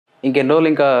ఇంకెన్ని రోజులు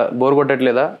ఇంకా బోర్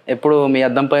కొట్టట్లేదా? ఎప్పుడు మీ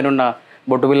అద్దం పైన ఉన్న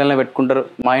బొట్టు బిళ్ళనే పెట్టుకుంటారు,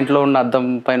 మా ఇంట్లో ఉన్న అద్దం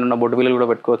పైన ఉన్న బొట్టు బిల్లలు కూడా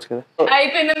పెట్టుకోవచ్చు కదా.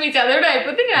 అయిపోయిందా మీ చదువుడు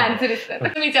అయిపోతే నేను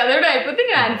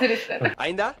ఆన్సర్ ఇస్తాను.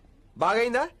 అయిందా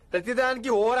బాగైందా? ప్రతిదానికి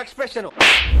ఓవర్ ఎక్స్ప్రెషన్.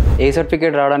 ఏ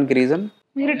సర్టిఫికేట్ రావడానికి రీజన్?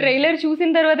 మీరు ట్రైలర్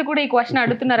చూసిన తర్వాత కూడా ఈ క్వశ్చన్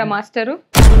అడుగుతున్నారా మాస్టరు?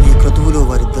 ఈ క్రతువులో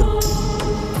వారిద్దరు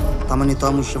తమని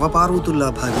తాము శివపార్వతుల్లా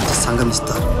భావించి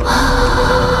సంగమిస్తారు.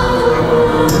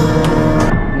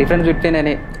 డిఫరెన్స్ బిట్వీన్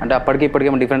అంటే అప్పటికి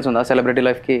ఇప్పటికేమో డిఫరెన్స్ ఉందా సెలబ్రిటీ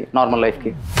లైఫ్కి నార్మల్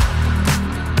లైఫ్కి?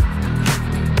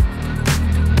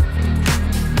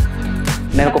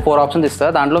 నేను ఒక 4 ఆప్షన్స్ ఇస్తా,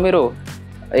 దాంట్లో మీరు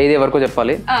ఏది ఎవరికో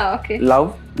చెప్పాలి. Love,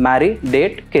 marry,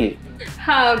 date, kill.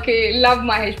 Okay, love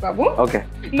Mahesh Babu. Okay.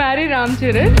 Marry Ram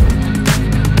Charan.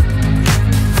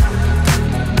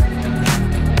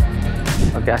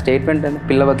 Okay, ఆ స్టేట్మెంట్ ఏంటి?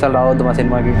 పిల్ల బచ్చాలు రావద్దు మా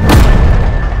సినిమాకి.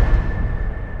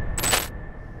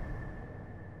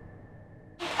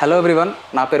 హలో ఎవ్రీవన్,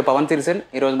 నా పేరు పవన్ తిరిసేన్.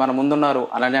 ఈరోజు మన ముందున్నారు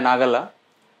అనన్య నాగల్ల.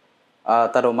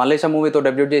 తను మల్లేశ మూవీతో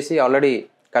డెబ్యూట్ చేసి ఆల్రెడీ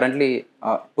కరెంట్లీ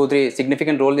 2-3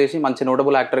 సిగ్నిఫికెంట్ రోల్ చేసి మంచి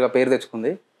నోటబుల్ యాక్టర్గా పేరు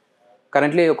తెచ్చుకుంది.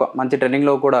 కరెంట్లీ ఒక మంచి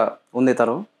ట్రెండింగ్లో కూడా ఉంది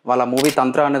తను. వాళ్ళ మూవీ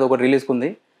తంత్ర అనేది ఒకటి రిలీజ్కి ఉంది.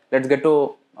 Let's get to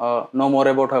know more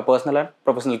about her personal and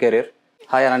professional career.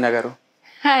 Hi Ananya గారు.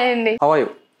 హాయ్ అండి. How are you?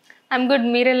 I'm good.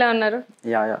 మీరు ఎలా ఉన్నారు?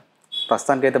 యా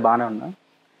ప్రస్తుతానికి అయితే బాగానే ఉన్నా.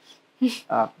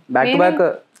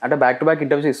 బ్యాక్ టు బ్యాక్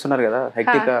ఇంటర్వ్యూస్ ఇస్తున్నారు కదా,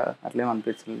 హెక్టిక్ అట్లేం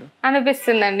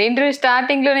అనిపిస్తుందండి. ఇంటర్వ్యూ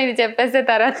స్టార్టింగ్ లోనే ఇది చెప్పేస్తే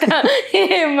తర్వాత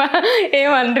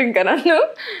ఏమనరు ఇంకా నన్ను.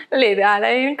 లేదు అలా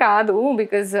ఏం కాదు,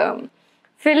 బికాజ్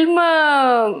ఫిల్మ్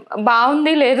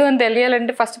బాగుంది లేదు అని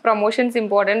తెలియాలంటే ఫస్ట్ ప్రమోషన్స్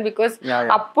ఇంపార్టెంట్. బికాస్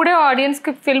అప్పుడే ఆడియన్స్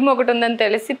కి ఫిల్మ్ ఒకటి ఉందని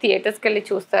తెలిసి థియేటర్స్కి వెళ్ళి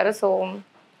చూస్తారు. సో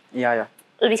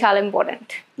ఇది చాలా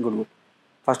important. Good.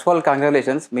 First of all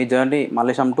congratulations, me journey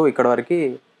Mallesham to ఇక్కడ వరకు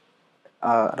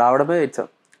రావడమే it's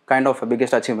kind of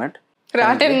biggest achievement.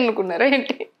 రానుకున్నారా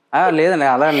ఏంటి? లేదండి,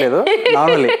 అలా లేదు.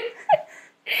 నార్మల్లీ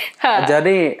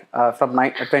జర్నీ ఫ్రమ్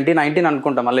 2019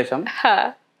 అనుకుంటా మల్లేశం.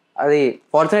 అది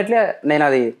ఫార్చునేట్లీ నేను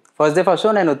అది ఫస్ట్ డే ఫస్ట్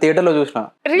షో నేను థియేటర్లో చూసిన.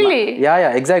 Yeah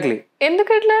exactly.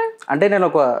 ఎందుకట్లా? అంటే నేను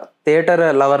ఒక థియేటర్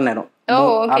లవర్. నేను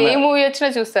ఏ మూవీ వచ్చినా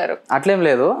చూస్తారు అట్లేం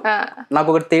లేదు. నాకు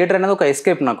ఒక థియేటర్ అనేది ఒక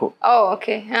ఎస్కేప్. నాకు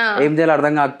ఏం చేయాలి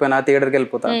అర్థం కాకపోయినా థియేటర్కి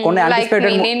వెళ్ళిపోతా. కొన్ని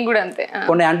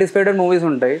యాంటిసిపేటెడ్ మూవీస్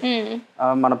ఉంటాయి.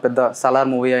 మన పెద్ద సలార్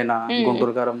మూవీ అయినా,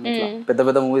 గుంటూరు కారం, పెద్ద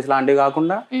పెద్ద మూవీస్ లాంటివి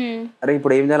కాకుండా అరే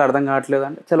ఇప్పుడు ఏం చేయాలి అర్థం కావట్లేదు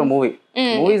అంటే చలో movie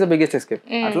is the biggest escape.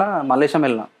 అట్లా మల్లేశం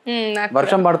వెళ్ళినా.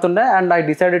 వర్షం పడుతుండే and I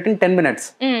decided in 10 minutes.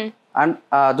 And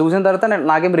చూసిన తర్వాత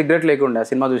నాకేం రిగ్రెట్ లేకుండే.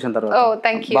 సినిమా చూసిన తర్వాత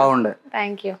బాగుండే.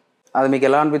 అది మీకు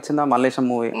ఎలా అనిపించిందా మల్లేశం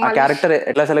మూవీ? ఆ క్యారెక్టర్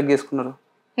ఎట్లా సెలెక్ట్ చేసుకున్నారు?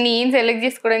 నేను సెలెక్ట్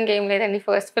చేసుకోవడానికి ఏం లేదండి.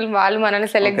 ఫస్ట్ ఫిల్మ్ వాళ్ళు మనల్ని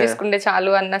సెలెక్ట్ చేసుకుంటే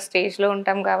చాలు అన్న స్టేజ్లో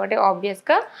ఉంటాం కాబట్టి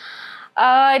ఆబ్వియస్గా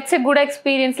it's a good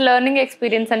experience, learning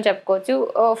experience అని చెప్పుకోవచ్చు.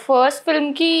 ఫస్ట్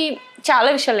ఫిల్మ్కి చాలా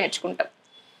విషయాలు నేర్చుకుంటాం.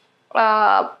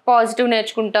 పాజిటివ్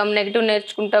నేర్చుకుంటాం, నెగిటివ్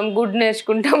నేర్చుకుంటాం, గుడ్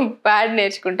నేర్చుకుంటాం, బ్యాడ్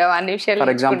నేర్చుకుంటాం, అన్ని విషయాలు.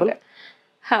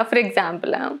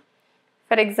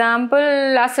 ఫర్ ఎగ్జాంపుల్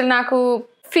అసలు నాకు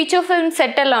ఫీచర్ ఫిల్మ్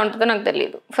సెట్ ఎలా ఉంటుందో నాకు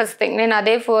తెలియదు. ఫస్ట్ థింగ్, నేను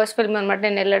అదే ఫస్ట్ ఫిల్మ్ అనమాట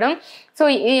నేను వెళ్ళడం. సో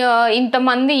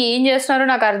ఇంతమంది ఏం చేస్తున్నారో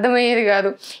నాకు అర్థమయ్యేది కాదు.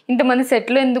 ఇంతమంది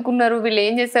సెట్లో ఎందుకున్నారు, వీళ్ళు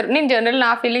ఏం చేస్తారు. నేను జనరల్ నా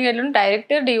ఫీలింగ్ ఎట్లా,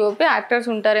 డైరెక్టర్, డిఓపి, యాక్టర్స్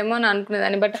ఉంటారేమో అని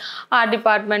అనుకునేదాన్ని. బట్ ఆర్ట్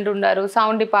డిపార్ట్మెంట్ ఉంటారు,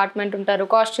 సౌండ్ డిపార్ట్మెంట్ ఉంటారు,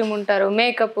 కాస్ట్యూమ్ ఉంటారు,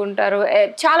 మేకప్ ఉంటారు,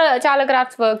 చాలా చాలా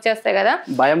క్రాఫ్ట్స్ వర్క్ చేస్తాయి కదా.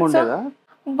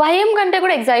 భయం కంటే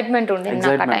కూడా ఎక్సైట్మెంట్ ఉండేది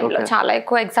నాకు ఆ టైంలో. చాలా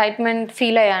ఎక్కువ ఎక్సైట్మెంట్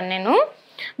ఫీల్ అయ్యాను నేను.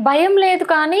 భయం లేదు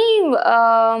కానీ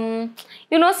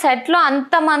యూనో సెట్లో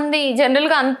అంతమంది,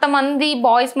 జనరల్గా అంతమంది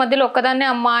బాయ్స్ మధ్యలో ఒక్కదాన్నే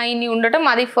అమ్మాయిని ఉండటం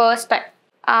అది ఫస్ట్ టైం.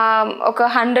 ఒక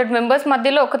 100 members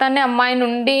మధ్యలో ఒక్కదాన్నే అమ్మాయి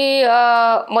నుండి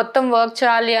మొత్తం వర్క్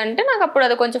చేయాలి అంటే నాకు అప్పుడు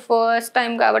అది కొంచెం ఫస్ట్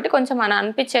టైం కాబట్టి కొంచెం అని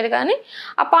అనిపించేది. కానీ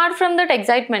అపార్ట్ ఫ్రమ్ దట్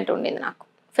ఎక్సైట్మెంట్ ఉండింది నాకు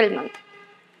ఫిల్మ్ అంతా.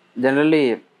 జనరల్లీ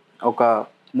ఒక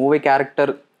మూవీ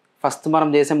క్యారెక్టర్ ఫస్ట్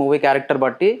మనం చేసే మూవీ క్యారెక్టర్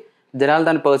బట్టి జనాలు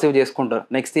దాన్ని పర్సీవ్ చేసుకుంటారు.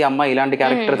 నెక్స్ట్ ఈ అమ్మాయి ఇలాంటి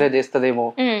క్యారెక్టర్సే చేస్తుందేమో,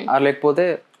 లేకపోతే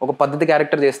ఒక పద్ధతి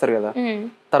క్యారెక్టర్ చేస్తారు కదా.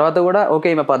 తర్వాత కూడా ఓకే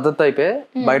ఈమె పద్ధతి అయిపోయి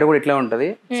బయట కూడా ఇట్లా ఉంటది,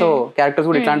 సో క్యారెక్టర్స్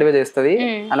కూడా ఇట్లాంటివే చేస్తుంది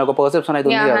అని ఒక పర్సెప్షన్ అయితే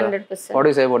ఉంది కదా. What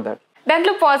you say about that?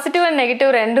 దాంట్లో పాజిటివ్ అండ్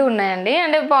నెగిటివ్ రెండు ఉన్నాయండి.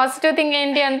 అంటే పాజిటివ్ థింగ్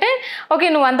ఏంటి అంటే ఓకే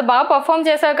నువ్వు అంత బాగా పర్ఫామ్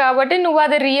చేసావు కాబట్టి నువ్వు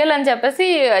అది రియల్ అని చెప్పేసి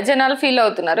జనాలు ఫీల్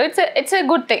అవుతున్నారు. ఇట్స్ ఎ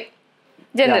గుడ్ థింగ్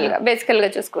జనరల్గా బేసికల్గా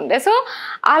చూసుకుంటే. సో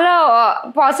అలా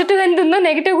పాజిటివ్ ఎంత ఉందో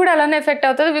నెగిటివ్ కూడా అలానే ఎఫెక్ట్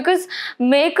అవుతుంది. Because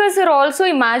makers are also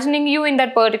imagining you in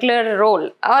that particular role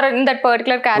are in that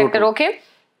particular character. Okay,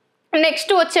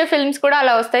 next వచ్చే ఫిల్మ్స్ కూడా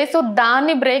అలా వస్తాయి. సో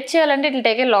దాన్ని బ్రేక్ చేయాలంటే it will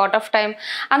take a lot of time.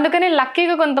 అందుకని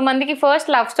లక్కీగా కొంతమందికి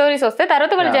ఫస్ట్ లవ్ స్టోరీస్ వస్తాయి,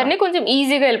 తర్వాత వాళ్ళ జర్నీ కొంచెం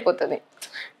ఈజీగా వెళ్ళిపోతుంది.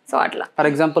 సో అట్లా ఫర్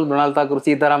ఎగ్జాంప్టర్ మృణాల్ ఠాకూర్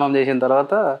సీతారామం చేసిన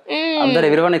తర్వాత అందరు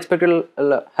everyone expected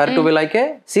her to be like A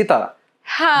Sita.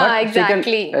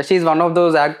 Exactly. She is one of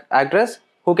those actress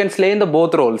who who can slay in the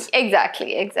both roles.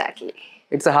 Exactly.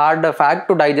 It's a hard fact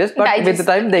to digest, but with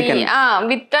time they can.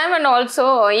 With time and also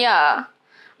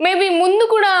maybe ముందు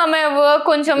కూడా ఆమె work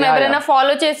కొంచెం ఎవరైనా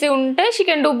follow చేసి ఉంటే she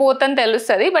can do both అని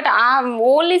తెలుస్తుంది. But ఆ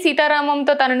ఓన్లీ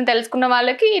సీతారామంతో తనని తెలుసుకున్న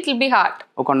వాళ్ళకి ఇట్ విల్ బి హార్డ్.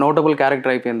 ఒక నోటబుల్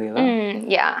క్యారెక్టర్ అయిపోయింది కదా.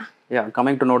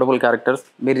 కమింగ్ టు నోటబుల్ క్యారెక్టర్స్,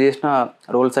 మీరు చేసిన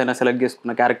రోల్స్ అయినా సెలెక్ట్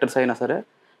చేసుకున్న క్యారెక్టర్స్ అయినా సరే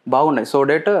బాగున్నాయి. సో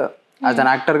డేట్ యాజ్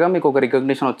అన్ యాక్టర్గా మీకు ఒక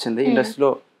రికగ్నిషన్ వచ్చింది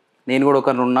ఇండస్ట్రీలో, నేను కూడా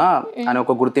ఒకరున్నా అని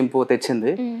ఒక గుర్తింపు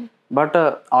తెచ్చింది. బట్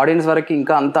ఆడియన్స్ వరకు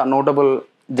ఇంకా అంత నోటబుల్,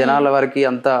 జనాల వరకు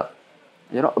అంత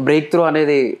బ్రేక్ త్రూ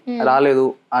అనేది రాలేదు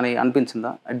అని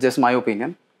అనిపించిందా? It's just my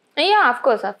opinion. Of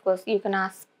course you can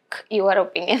ask your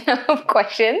opinion of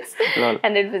questions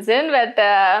 100%, but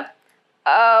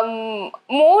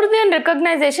more than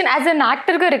recognition, as an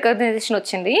actor గా recognition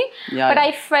వచ్చింది. But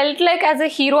I felt like as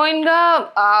a heroine గా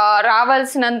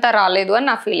రావాల్సినంత రాలేదు అని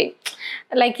నా feeling.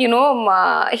 Like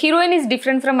heroine is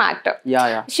different from actor.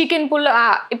 She can pull.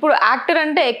 ఇప్పుడు actor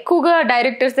అంటే ఎక్కువగా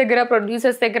directors దగ్గర,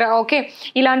 ప్రొడ్యూసర్స్ దగ్గర ఓకే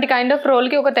ఇలాంటి కైండ్ ఆఫ్ రోల్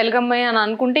కి ఒక తెలుగు అమ్మాయి అని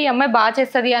అనుకుంటే ఈ అమ్మాయి బాగా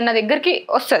చేస్తుంది అన్న దగ్గరికి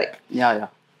వస్తుంది.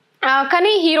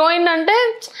 కానీ హీరోయిన్ అంటే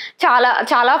చాలా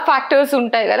చాలా ఫ్యాక్టర్స్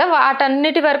ఉంటాయి కదా,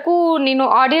 వాటన్నిటి వరకు నేను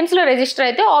ఆడియన్స్లో రిజిస్టర్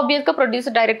అయితే ఆబ్వియస్గా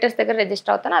ప్రొడ్యూసర్, డైరెక్టర్స్ దగ్గర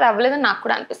రిజిస్టర్ అవుతాను. అది అవ్వలేదని నాకు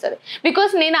కూడా అనిపిస్తుంది.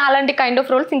 బికాస్ నేను అలాంటి కైండ్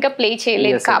ఆఫ్ రోల్స్ ఇంకా ప్లే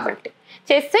చేయలేదు కాబట్టి.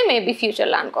 చేస్తే మేబీ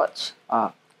ఫ్యూచర్లో అనుకోవచ్చు.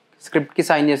 స్క్రిప్ట్కి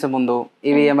సైన్ చేసే ముందు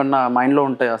ఇవి ఏమన్నా మైండ్లో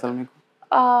ఉంటాయి అసలు మీకు?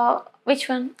 విచ్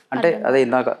వన్ అంటే అదే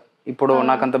ఇందాక ఇప్పుడు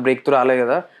నాకు అంత బ్రేక్ త్రూ రాలేదు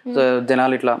కదా, సో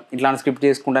జనాలు ఇట్లాంటి స్క్రిప్ట్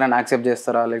చేసుకుంటే నన్ను యాక్సెప్ట్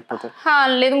చేస్తారా లేకపోతే?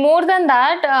 లేదు, more than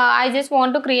that I just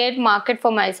want to create market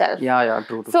for my self.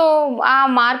 So ఆ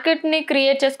మార్కెట్ ని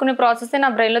క్రియేట్ చేసుకునే ప్రాసెస్ నా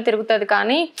బ్రెయిన్ లో తిరుగుతుంది.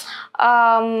 కానీ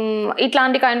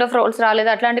ఇట్లాంటి కైండ్ ఆఫ్ రోల్స్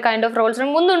రాలేదు, అట్లాంటి కైండ్ ఆఫ్ రోల్స్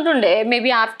ముందు ఉంటుండే.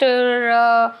 మేబీ ఆఫ్టర్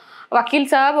వకీల్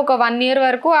సాబ్ ఒక 1 year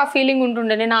వరకు ఆ ఫీలింగ్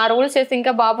ఉంటుండే, నేను ఆ రోల్స్ చేసి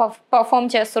ఇంకా బాగా పర్ఫామ్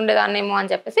చేస్తుండేదాన్నేమో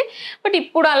అని చెప్పేసి. బట్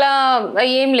ఇప్పుడు అలా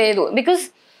ఏం లేదు. బికాస్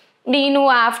నేను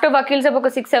ఆఫ్టర్ వకీల్ సాబ్ ఒక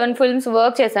 6-7 films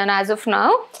వర్క్ చేశాను యాజ్ ఆఫ్ నౌ.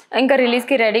 ఇంకా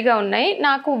రిలీజ్కి రెడీగా ఉన్నాయి.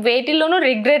 నాకు వేటిల్లోనూ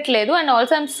రిగ్రెట్ లేదు. And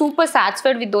also I'm super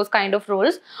satisfied with those kind of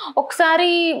roles. ఒకసారి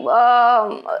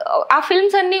ఆ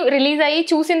ఫిల్మ్స్ అన్ని రిలీజ్ అయ్యి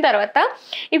చూసిన తర్వాత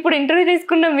ఇప్పుడు ఇంటర్వ్యూ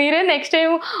తీసుకున్న మీరే నెక్స్ట్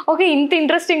టైం ఓకే ఇంత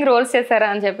ఇంట్రెస్టింగ్ రోల్స్ చేశారా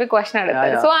అని చెప్పి క్వశ్చన్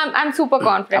అడుగుతారు. So I'm super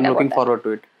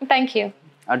confident. Thank you.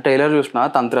 ఆ ట్రైలర్ చూసిన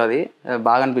తంత్రాది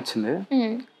బాగా అనిపించింది.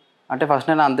 అంటే ఫస్ట్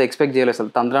నేను అంత ఎక్స్పెక్ట్ చేయలేదు అసలు.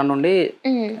 తంత్రా నుండి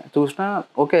చూసినా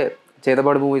ఓకే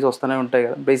చేతబడి మూవీస్ వస్తూనే ఉంటాయి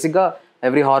కదా. బేసిక్గా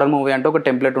ఎవ్రీ హారర్ మూవీ అంటే ఒక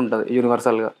టెంప్లెట్ ఉంటుంది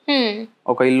యూనివర్సల్గా.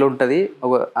 ఒక ఇల్లు ఉంటుంది,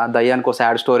 ఒక దయ్యానికి ఒక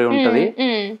సాడ్ స్టోరీ ఉంటుంది,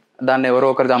 దాన్ని ఎవరో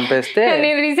ఒకరు చంపేస్తే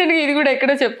ఇది కూడా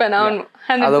ఎక్కడో చెప్పాను,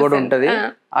 అదొకటి ఉంటుంది.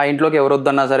 ఆ ఇంట్లోకి ఎవరు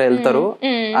వద్దన్నా సరే వెళ్తారు,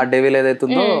 ఆ డెవిల్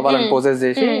ఏదైతుందో వాళ్ళని పోసెస్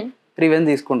చేసి రివెంజ్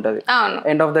తీసుకుంటది.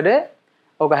 ఎండ్ ఆఫ్ ద డే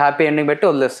ఒక హ్యాపీ ఎండింగ్ పెట్టి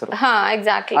వదిలేస్తారు.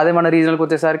 అదే మన రీజనల్ కి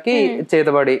వచ్చేసరికి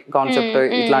చేతబడి కాన్సెప్ట్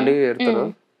ఇట్లాంటివి పెడతారు.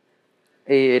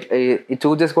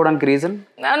 చూస్ చేసుకోవడానికి reason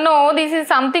no, this is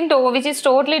something which is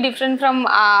totally different from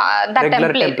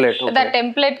that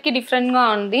template కి డిఫరెంట్ గా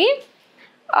ఉంది.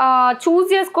 చూస్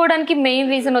చేసుకోవడానికి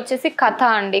మెయిన్ రీజన్ వచ్చేసి కథ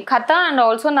అండి. కథ అండ్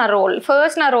ఆల్సో నా రోల్.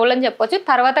 ఫస్ట్ నా రోల్ అని చెప్పొచ్చు,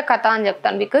 తర్వాత కథ అని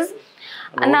చెప్తాను. బికాస్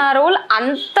నా రోల్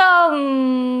అంత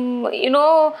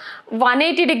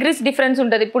 180 degrees డిఫరెన్స్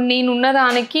ఉంటుంది. ఇప్పుడు నేను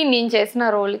ఉన్నదానికి నేను చేసిన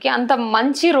రోల్కి అంత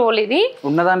మంచి రోల్ ఇది.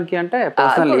 ఉన్నదానికి అంటే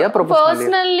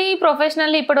పర్సనల్లీ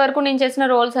ప్రొఫెషనల్లీ ఇప్పటి వరకు నేను చేసిన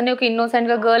రోల్స్ అన్ని ఒక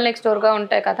ఇన్నోసెంట్ గా గర్ల్ నెక్స్ట్ డోర్ గా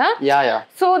ఉంటాయి కదా.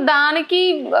 సో దానికి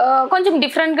కొంచెం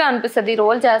డిఫరెంట్ గా అనిపిస్తుంది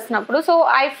రోల్ చేస్తున్నప్పుడు. So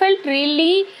I felt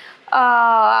really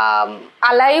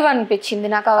alive అనిపించింది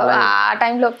నాకు ఆ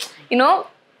టైంలో.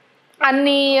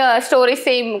 అన్ని స్టోరీస్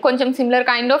సేమ్, కొంచెం సిమిలర్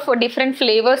కైండ్ ఆఫ్ డిఫరెంట్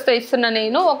ఫ్లేవర్స్తో ఇస్తున్నా.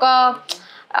 నేను ఒక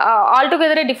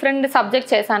ఆల్టుగెదర్ డిఫరెంట్ సబ్జెక్ట్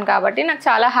చేశాను కాబట్టి నాకు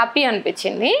చాలా హ్యాపీ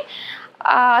అనిపించింది.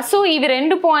 సో ఇవి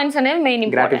 2 points అనేవి main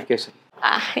important.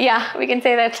 Yeah we can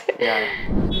say that.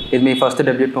 ఇది మీ ఫస్ట్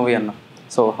డెబ్యూట్ మూవీ అన్న,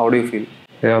 so how do you feel?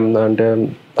 అంటే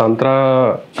తంత్రా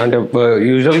అంటే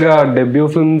యూజువల్గా డెబ్యూ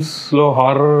ఫిల్మ్స్లో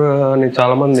హారర్ అని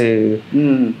చాలా మంది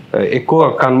ఎక్కువ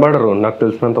కనబడరు నాకు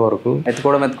తెలిసినంత వరకు.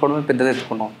 ఎత్తుకోవడం పెద్దది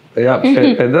ఎత్తుకున్నాం.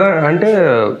 పెద్ద అంటే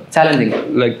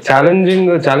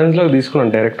ఛాలెంజ్ లాగా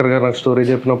తీసుకున్నాను. డైరెక్టర్ గారు నాకు స్టోరీ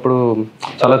చెప్పినప్పుడు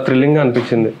చాలా థ్రిల్లింగ్గా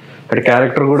అనిపించింది. అంటే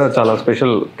క్యారెక్టర్ కూడా చాలా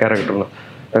స్పెషల్ క్యారెక్టర్.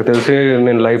 నాకు తెలిసి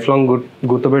నేను లైఫ్ లాంగ్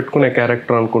గుర్తుపెట్టుకునే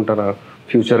క్యారెక్టర్ అనుకుంటాను.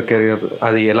 ఫ్యూచర్ కెరియర్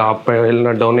అది ఎలా అప్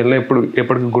వెళ్ళినా డౌన్ వెళ్ళినా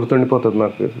ఎప్పటికీ గుర్తుండిపోతుంది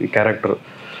నాకు ఈ క్యారెక్టర్.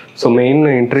 సో మెయిన్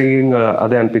ఇంట్రీగింగ్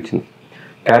అదే అనిపించింది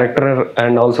క్యారెక్టర్.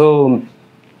 అండ్ ఆల్సో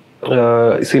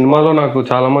సినిమాలో నాకు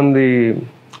చాలామంది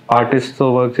ఆర్టిస్ట్తో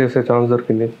వర్క్ చేసే ఛాన్స్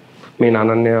దొరికింది. మెయిన్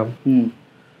అనన్య,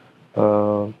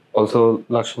 ఆల్సో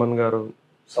లక్ష్మణ్ గారు,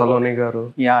 సలోని గారు,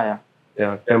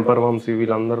 టెంపర్ వంశీ,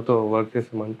 వీళ్ళందరితో వర్క్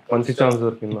చేసే మంచి ఛాన్స్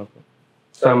దొరికింది నాకు.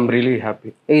 So I'm really happy.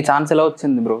 ఈ ఛాన్స్ ఎలా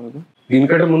వచ్చింది బ్రో?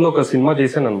 దీనికంటే ముందు ఒక సినిమా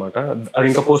చేశాను అనమాట, అది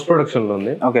ఇంకా పోస్ట్ ప్రొడక్షన్ లో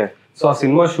ఉంది. ఓకే. సో ఆ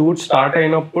సినిమా షూట్ స్టార్ట్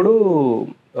అయినప్పుడు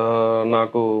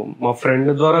నాకు మా ఫ్రెండ్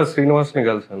ద్వారా శ్రీనివాస్ని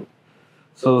కలిసాను.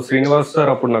 సో శ్రీనివాస్ సార్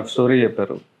అప్పుడు నాకు స్టోరీ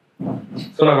చెప్పారు.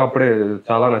 సో నాకు అప్పుడే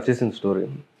చాలా నచ్చేసింది స్టోరీ.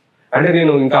 అంటే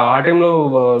నేను ఇంకా ఆ టైంలో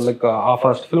లైక్ ఆ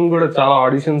ఫస్ట్ ఫిల్మ్ కూడా చాలా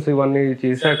ఆడిషన్స్ ఇవన్నీ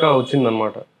చేశాక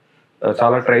వచ్చిందనమాట.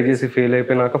 చాలా ట్రై చేసి ఫెయిల్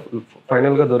అయిపోయినాక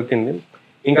ఫైనల్గా దొరికింది.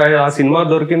 ఇంకా ఆ సినిమా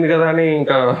దొరికింది కదా అని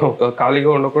ఇంకా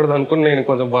ఖాళీగా ఉండకూడదు అనుకుని నేను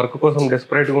కొంచెం వర్క్ కోసం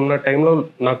డెస్పరేట్గా ఉన్న టైంలో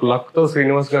నాకు లక్తో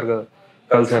శ్రీనివాస్ గారు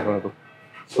కలిసారు నాకు.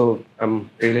 So I'm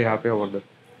really happy about that.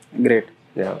 Great.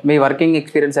 Me working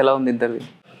experience ఎలా ఉంది ఇద్దరిది?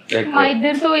 మా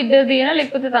ఇద్దరిదినా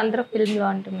లేకపోతే తంత్ర ఫిల్మ్ లో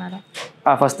అంటున్నారా?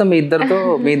 ఫస్ట్ మీ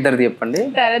ఇద్దరిది చెప్పండి,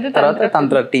 తర్వాత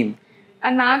తంత్ర టీమ్.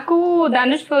 నాకు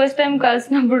ధనుష్ ఫస్ట్ టైం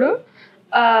కలిసినప్పుడు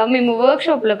మేము వర్క్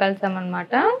షాప్ లో కలిసాం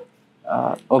అనమాట.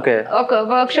 ఓకే. ఒక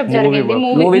వర్క్ షాప్ జరిగింది,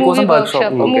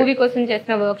 మూవీ కోసం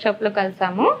చేసిన వర్క్ షాప్ లో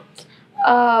కలిసాము.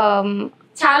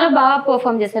 చాలా బాగా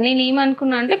పర్ఫామ్ చేశాను. నేను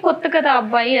ఏమనుకున్నా అంటే కొత్త కదా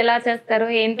అబ్బాయి ఎలా చేస్తారో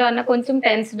ఏంటో అన్న కొంచెం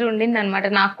టెన్స్డ్ ఉండింది అనమాట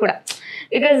నాకు కూడా.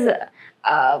 బికాజ్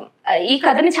ఈ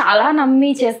కథని చాలా నమ్మి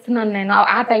చేస్తున్నాను నేను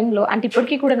ఆ టైంలో. అంటే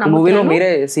ఇప్పటికీ కూడా మూవీలో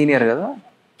మీరే సీనియర్ కదా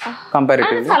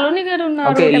కంపారిటివ్లీ. సలోని గారు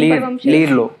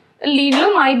ఉన్నారు లీడ్ లో,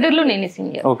 మా ఇద్దరులో నేనే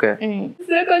సీనియర్.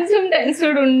 సో కొంచెం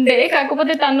టెన్స్డ్ ఉండే,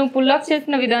 కాకపోతే తను పుల్ ఆఫ్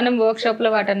చేసిన విధానం వర్క్ షాప్ లో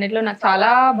వాటన్నిటిలో నాకు చాలా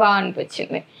బాగా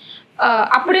అనిపించింది.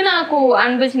 అప్పుడే నాకు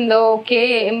అనిపించింది ఓకే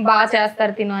ఏం బాగా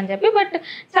చేస్తారు తిను అని చెప్పి. బట్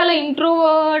చాలా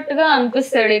ఇంట్రోవర్ట్ గా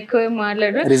అనిపిస్తాడు, ఎక్కువ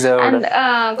మాట్లాడు. అండ్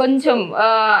కొంచెం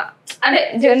అంటే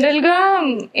జనరల్ గా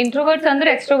ఇంట్రోవర్ట్స్ అందరూ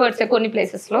ఎక్స్ట్రోవర్ట్స్ కొన్ని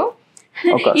ప్లేసెస్ లో.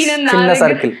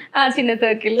 చిన్న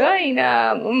సర్కిల్ లో ఈయన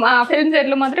మా ఫిల్మ్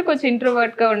సెట్ లో మాత్రం కొంచెం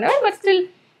ఇంట్రోవర్ట్ గా ఉండేవాడు. బట్ స్టిల్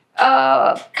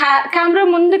కెమెరా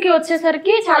ముందుకి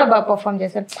వచ్చేసరికి చాలా బాగా పర్ఫామ్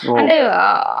చేశారు. అంటే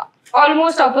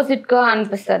ఆల్మోస్ట్ ఆపోజిట్ గా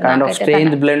అనిపిస్తారు. Kind of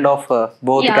strange blend of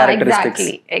both characteristics.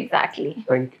 Exactly.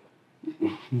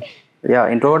 Yeah,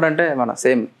 introvert అంటే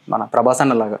మన ప్రభాస్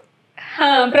అన్న లాగా.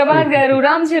 ప్రభాస్ గారు,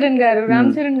 రామ్ చరణ్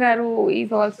గారు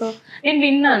ఈజ్ ఆల్సో, నేను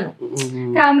విన్నాను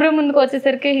కెమెరా ముందుకు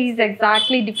వచ్చేసరికి he's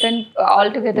exactly different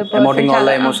all together person. Emoting all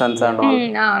the emotions and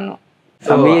అవును.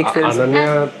 సో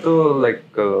అనన్యతో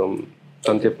లైక్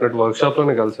తను చెప్పినట్టు వర్క్ షాప్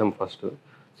లోనే కలిసాం ఫస్ట్.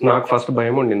 నాకు ఫస్ట్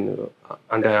భయం ఉండింది,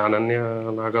 అంటే అనన్య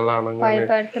నాగల్ల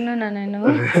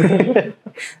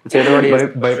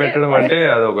భయపెట్టడం అంటే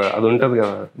అది ఉంటది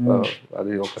కదా,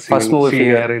 అది ఒక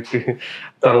సీనియారిటీ.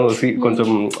 తను కొంచెం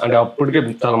అంటే అప్పటికే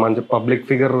చాలా మంచి పబ్లిక్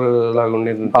ఫిగర్ లాగా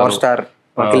ఉండేది, పవర్ స్టార్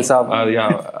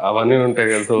అవన్నీ ఉంటాయి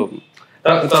కదా. సో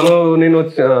తను నేను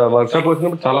వర్క్ షాప్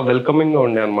వచ్చినప్పుడు చాలా వెల్కమింగ్ గా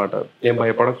ఉండే అనమాట. ఏం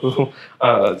భయపడకు,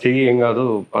 చెయ్యి, ఏం కాదు,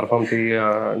 పర్ఫామ్ చెయ్యి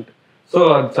అంటే. సో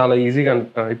అది చాలా ఈజీగా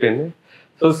అయిపోయింది.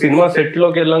 సో సినిమా సెట్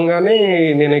లోకి వెళ్ళంగానే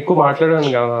నేను ఎక్కువ మాట్లాడాను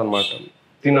కదా అనమాట.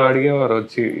 తిను అడిగేవారు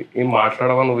వచ్చి, ఏం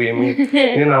మాట్లాడవా నువ్వు, ఏమి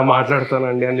నేను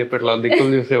మాట్లాడతానండి అని చెప్పి ఇట్లా దిక్కులు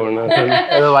చూసేవాడిని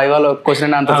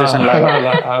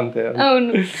అంతే.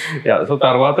 సో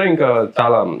తర్వాత ఇంకా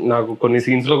చాలా నాకు కొన్ని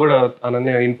సీన్స్ లో కూడా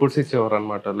అనన్య ఇన్పుట్స్ ఇచ్చేవారు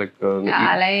అనమాట. లైక్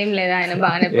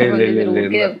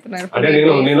అంటే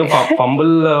నేను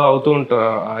ఫంబుల్ అవుతూ ఉంటా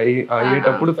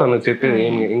అయ్యేటప్పుడు తను చెప్పేది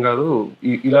ఏం కాదు,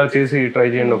 ఇలా చేసి ట్రై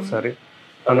చేయండి ఒకసారి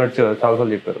అన్నట్టు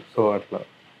చాలాసార్లు చెప్పారు. సో అట్లా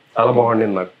చాలా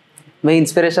బాగుండింది నాకు. మీ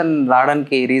ఇన్స్పిరేషన్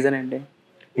రావడానికి రీజన్ ఏంటి?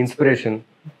 ఇన్స్పిరేషన్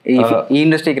ఈ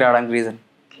ఇండస్ట్రీకి రావడానికి రీజన్?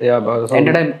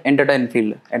 ఎంటర్టైన్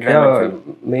ఫీల్డ్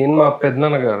మెయిన్ మా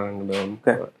పెద్దనాన్న గారు అండి,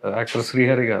 యాక్టర్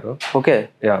శ్రీహరి గారు. ఓకే.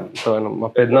 సో ఆయన మా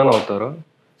పెద్దనాన్న అవుతారు.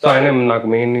 సో ఆయన నాకు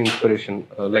మెయిన్ ఇన్స్పిరేషన్.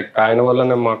 లైక్ ఆయన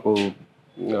వల్లనే మాకు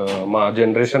మా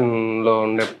జనరేషన్ లో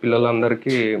ఉండే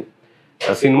పిల్లలందరికీ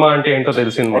సినిమా అంటే ఏంటో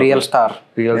తెలిసింది, రియల్ స్టార్.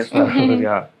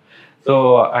 యా. సో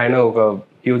ఆయన ఒక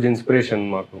హ్యూజ్ ఇన్స్పిరేషన్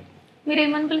మాకు.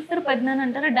 మీరేమని పిలుస్తారు? పెద్దనాన్న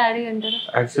అంటారా, డాడీ అంటారా?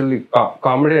 యాక్చువల్లీ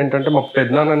కామెడీ ఏంటంటే మా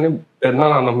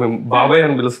పెద్దనాన్న మేము బాబాయ్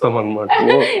అని పిలుస్తాం అనమాట.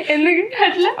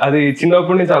 అది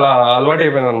చిన్నప్పటి నుంచి అలా అలవాటు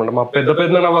అయిపోయింది అనమాట. మా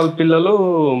పెద్దనాన్న వాళ్ళ పిల్లలు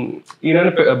ఈయన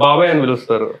బాబాయ్ అని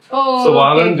పిలుస్తారు. సో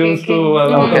వాళ్ళని చూస్తూ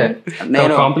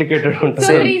కాంప్లికేటెడ్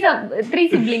ఉంటుంది. 3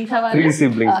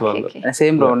 siblings వాళ్ళు.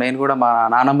 సేమ్ బ్రో, నేను కూడా మా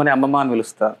నాన్నమ్మని అమ్మమ్మ అని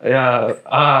పిలుస్తా.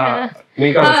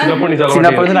 మీకు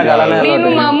చిన్నప్పటి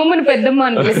నుంచి మా అమ్మమ్మని పెద్దమ్మ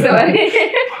అని పిలుస్తామని.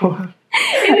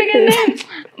 ఎందుకంటే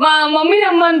మా మమ్మీని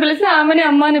అమ్మ అని పిలిస్తే ఆమెని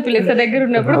అమ్మ అని పిలుస్తా దగ్గర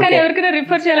ఉన్నప్పుడు. కానీ ఎవరికైనా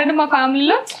రిఫర్ చేయాలంటే మా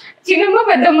ఫ్యామిలీలో చిన్నమ్మ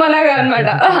పెద్దమ్మ లాగా అనమాట,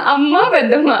 అమ్మ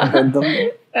పెద్దమ్మ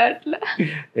అట్లా.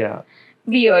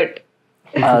 బియర్డ్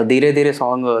ధీరే ధీరే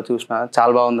సాంగ్ చూసిన,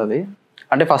 చాలా బాగుంది అది.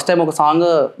 అంటే ఫస్ట్ టైం ఒక సాంగ్,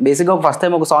 బేసిక్గా ఫస్ట్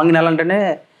టైం ఒక సాంగ్ వినాలంటేనే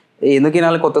ఎందుకు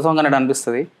వినాలి కొత్త సాంగ్ అనేది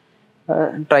అనిపిస్తుంది.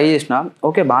 ట్రై చేసిన,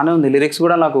 ఓకే బాగానే ఉంది. లిరిక్స్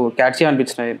కూడా నాకు క్యాచీ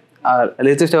అనిపించినాయి.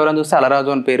 లిరిక్స్ ఎవరైనా చూస్తే అలరాజు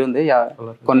అని పేరు ఉంది,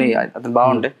 కొన్ని అతను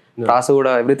బాగుంటాయి. రాసు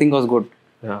కూడా ఎవ్రీథింగ్ వాజ్ గుడ్.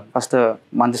 ఫస్ట్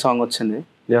మంచి సాంగ్ వచ్చింది.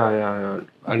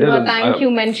 అంటే థ్యాంక్ యూ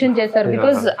మెన్షన్ చేశారు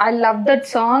because I love that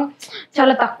song.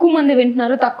 చాలా తక్కువ మంది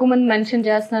వింటున్నారు, తక్కువ మంది మెన్షన్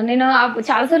చేస్తున్నారు. నేను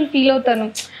చాలాసార్లు ఫీల్ అవుతాను,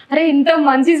 అరే ఇంత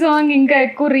మంచి సాంగ్ ఇంకా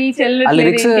ఎక్కువ రీచ్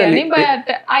వెళ్ళట్లేదు అని. But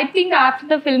I think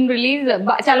after the film release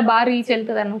చాలా బాగా రీచ్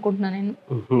వెళ్తుంది అనుకుంటున్నాను నేను.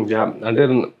 అంటే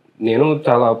నేను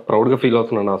చాలా ప్రౌడ్గా ఫీల్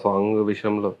అవుతున్నాను ఆ సాంగ్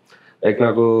విషయంలో. లైక్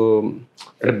నాకు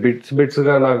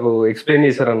బిట్స్గా నాకు ఎక్స్ప్లెయిన్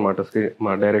చేశారనమాట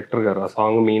మా డైరెక్టర్ గారు ఆ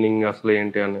సాంగ్ మీనింగ్ అసలు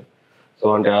ఏంటి అని. సో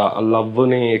అంటే ఆ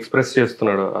లవ్ని ఎక్స్ప్రెస్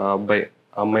చేస్తున్నాడు ఆ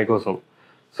అమ్మాయి కోసం.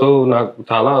 సో నాకు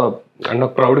చాలా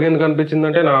నాకు ప్రౌడ్గా ఎందుకు అనిపించింది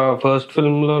అంటే నా ఫస్ట్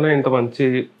ఫిల్మ్లోనే ఇంత మంచి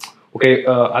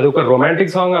అది ఒక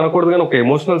రొమాంటిక్ సాంగ్ అనకూడదు కానీ ఒక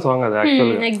ఎమోషనల్ సాంగ్ అది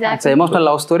యాక్చువల్గా. Emotional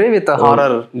love story with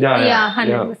horror.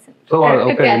 So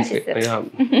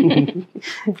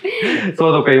so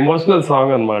అదొక ఎమోషనల్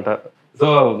సాంగ్ అనమాట. So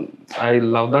I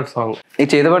love that song. ఈ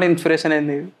చేతబడి ఇన్స్పిరేషన్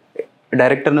ఏంది,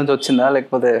 డైరెక్టర్ నుంచి వచ్చిందా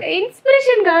లేకపోతే?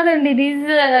 ఇన్స్పిరేషన్ కాదండి,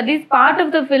 this part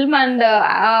of the film. And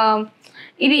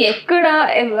ఇది ఎక్కడ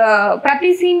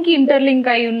ప్రతి సీన్ కి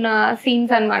ఇంటర్లింక్ అయి ఉన్న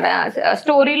సీన్స్ అనమాట.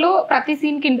 స్టోరీలో ప్రతి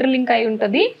సీన్ కి ఇంటర్లింక్ అయి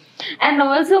ఉంటది. అండ్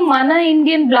ఆల్సో మన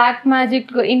Indian black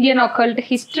magic, Indian occult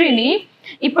హిస్టరీని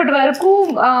ఇప్పటి వరకు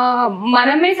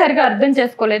మనమే సరిగా అర్థం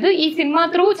చేసుకోలేదు. ఈ సినిమా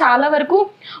త్రూ చాలా వరకు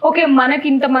ఓకే మనకి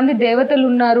ఇంతమంది దేవతలు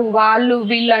ఉన్నారు,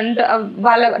 వీళ్ళంట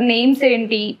వాళ్ళ నేమ్స్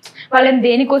ఏంటి, వాళ్ళని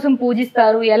దేనికోసం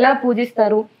పూజిస్తారు, ఎలా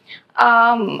పూజిస్తారు.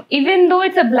 Even though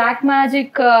it's a black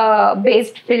magic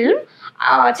based film,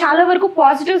 చాలా వరకు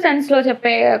పాజిటివ్ సెన్స్ లో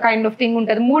చెప్పే కైండ్ ఆఫ్ థింగ్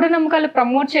ఉంటుంది. మూఢనమ్మకాలు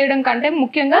ప్రమోట్ చేయడం కంటే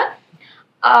ముఖ్యంగా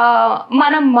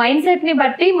మన మైండ్ సెట్ ని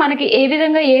బట్టి మనకి ఏ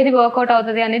విధంగా ఏది వర్కౌట్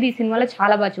అవుతుంది అనేది ఈ సినిమాలో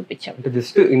చాలా బాగా చూపించాం.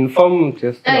 జస్ట్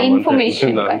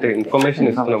ఇన్ఫర్మేషన్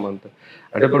ఇస్తున్నాం అంతే.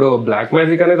 అంటే ఇప్పుడు బ్లాక్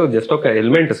మ్యాజిక్ అనేది జస్ట్ ఒక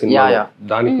ఎలిమెంట్ సినిమా,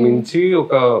 దానికి మించి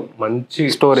ఒక మంచి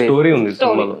స్టోరీ ఉంది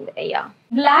సినిమాలో.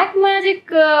 బ్లాక్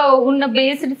మ్యాజిక్ ఉన్న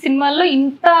బేస్డ్ సినిమాల్లో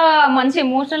ఇంత మంచి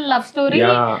ఎమోషనల్ లవ్ స్టోరీ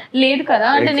లేదు కదా.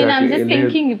 అంటే నేను ఐమ్ జస్ట్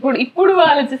థింకింగ్ ఇప్పుడు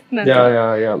ఆలోచిస్తున్నాను.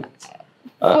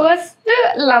 ఫస్ట్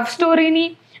లవ్ స్టోరీని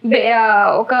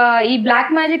ఒక ఈ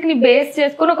బ్లాక్ మ్యాజిక్ ని బేస్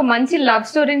చేసుకుని ఒక మంచి లవ్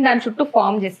స్టోరీని దాని చుట్టూ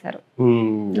ఫామ్ చేస్తారు.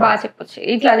 బాగా చెప్పొచ్చు,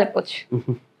 ఇట్లా చెప్పొచ్చు.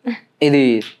 ఇది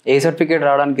ఏ సర్టిఫికేట్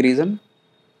రావడానికి రీజన్?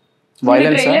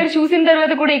 ట్రైలర్ చూసిన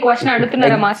తర్వాత కూడా ఈ క్వశ్చన్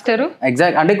అడుగుతున్నారా మాస్టర్?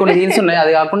 ఎగ్జాక్ట్, అంటే కొన్ని సీన్స్ ఉన్నాయి,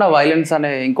 అది కాకుండా వైలెన్స్ అనే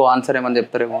ఇంకో ఆన్సర్ ఏమని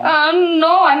చెప్తారేమో.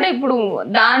 నో, అంటే ఇప్పుడు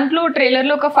దాంట్లో ట్రైలర్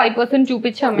లో ఒక 5%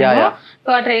 చూపించాము. సో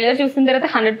ఆ ట్రైలర్ చూసిన తర్వాత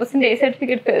 100% ఏ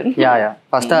సర్టిఫికేట్.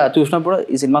 ఫస్ట్ చూసినప్పుడు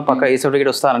ఈ సినిమా పక్క ఏ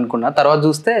సర్టిఫికేట్ వస్తా అనుకున్నా, తర్వాత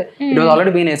చూస్తే it was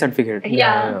already been a certificate.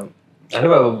 అంటే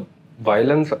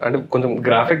వైలెన్స్ అంటే కొంచెం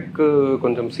గ్రాఫిక్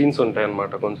కొంచెం సీన్స్ ఉంటాయి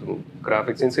అన్నమాట, కొంచెం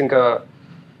గ్రాఫిక్ సీన్స్. ఇంకా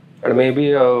మేబీ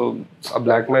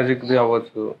బ్లాక్ మ్యాజిక్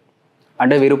అవ్వచ్చు.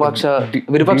 అంటే విరూపాక్ష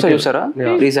చూసారా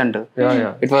రీసెంట్?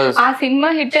 ఇట్ వాజ్ ఆ సినిమా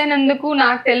హిట్ అయినందుకు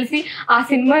నాకు తెలిసి ఆ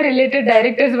సినిమా రిలేటెడ్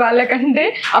డైరెక్టర్స్ వాళ్ళకంటే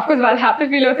అఫ్కోర్స్ వాళ్ళు హ్యాపీ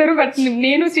ఫీల్ అవుతారు. బట్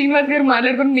నేను శ్రీనివాస్ గారు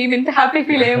మాట్లాడుకుని మేము ఎంత హ్యాపీ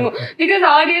ఫీల్ అయ్యాము. బికాస్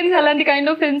ఆడియన్స్ అలాంటి కైండ్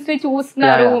ఆఫ్ ఫిల్మ్స్ ని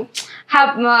చూస్తున్నారు,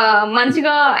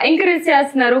 మంచిగా ఎంకరేజ్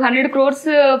చేస్తున్నారు. 100 crores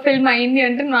ఫిల్మ్ అయింది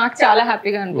అంటే నాకు చాలా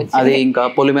హ్యాపీగా అనిపించింది. అది ఇంకా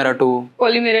Polimera 2,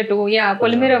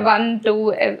 Polimera 1, 2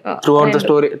 through out the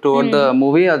story, through out the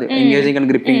movie అది ఎంగేజింగ్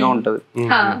అండ్ గ్రిప్పింగ్ గా ఉంటది.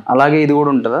 అలాగే ఇది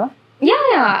కూడా ఉంటదా?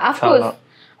 Of course.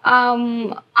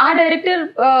 ఆ director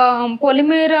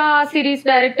Polimera series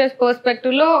directors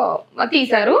perspective లో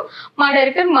తీశారు, మా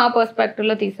డైరెక్టర్ మా పర్స్పెక్టివ్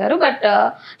లో తీశారు. బట్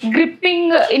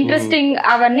గ్రిప్పింగ్, ఇంట్రెస్టింగ్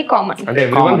అవన్నీ కామన్.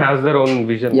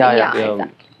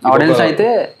 ఆడియన్స్ అయితే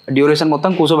డ్యూరేషన్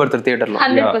మొత్తం కూర్చోబెడతారు థియేటర్ లో.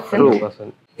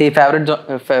 100%. ఈ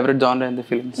ఫేవరెట్ జానర్ ఏంది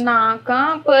ఫిల్మ్స్? నాకా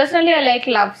personally I like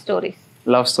love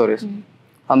stories.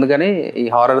 అందుకని ఈ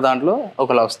హారర్ దాంట్లో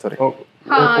ఒక లవ్ స్టోరీ,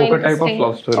 ఒక type of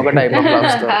love story.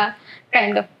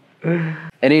 Kind of.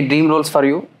 Any dream roles for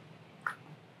you?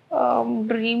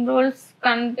 Dream roles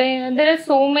కంటే there are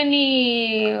so many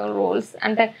roles.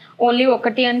 అంటే ఓన్లీ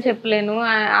ఒకటి అని చెప్పలేను.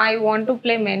 I want to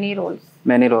play many roles.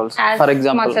 For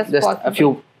example, just a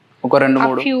few. ఒక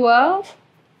 2-3.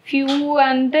 Few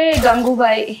అంటే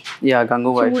గంగూబాయ్.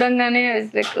 గంగూబాయ్ చూడంగానే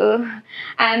like.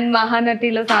 And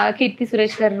మహానటిలో Keerthy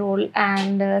Suresh గారి role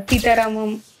and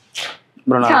Sitaramam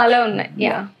చాలా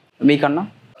ఉన్నాయి. మీకన్నా?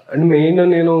 అండ్ మెయిన్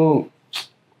నేను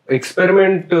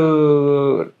ఎక్స్పెరిమెంట్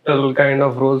కైండ్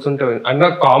ఆఫ్ రోల్స్ ఉంటాయి. అండ్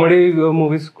నాకు కామెడీ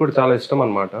మూవీస్ కూడా చాలా ఇష్టం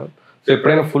అనమాట. సో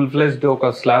ఎప్పుడైనా ఫుల్ ఫ్లెజ్డ్ ఒక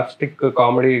slab stick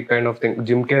comedy kind of thing,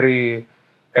 Jim Carrey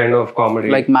kind of comedy,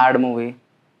 like mad movie.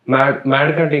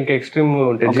 Mad కంటే ఇంకా ఎక్స్ట్రీమ్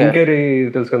ఉంటాయి. జిమ్ క్యారీ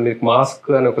తెలుసు కదా మీకు, మాస్క్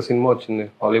అనే ఒక సినిమా వచ్చింది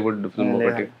హాలీవుడ్ ఫిల్మ్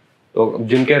ఒకటి.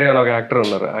 జిమ్ క్యారీ అని ఒక యాక్టర్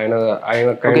ఉన్నారు,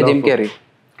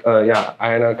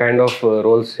 ఆయన కైండ్ ఆఫ్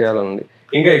రోల్స్ చేయాలని.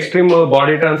 ఇంకా ఎక్స్ట్రీమ్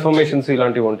బాడీ ట్రాన్స్ఫర్మేషన్స్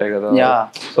ఇలాంటివి ఉంటాయి కదా.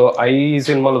 సో ఈ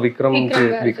సినిమాలో విక్రమ్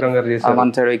గారు చేశారు.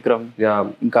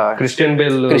 ఇంకా క్రిస్టియన్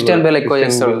బేల్ ఎక్కువ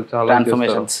చేస్తాడు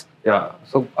ట్రాన్స్ఫర్మేషన్స్.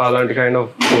 సో అలాంటి కైండ్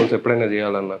ఆఫ్ రోల్స్ ఎప్పుడైనా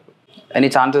చేయాలని నాకు. Any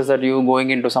chances that you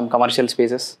going in to some commercial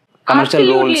spaces, commercial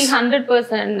roles?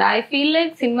 100%. I feel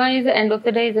like cinema is end of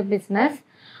the day is a business.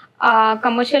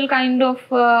 Commercial kind of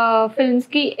films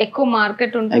కి ఎక్కువ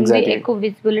market ఉంటుంది, ఎక్కువ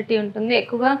visibility ఉంటుంది,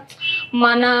 ఎక్కువగా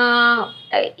మన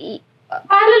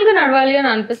ప్యారలల్ గా నడవాలి అని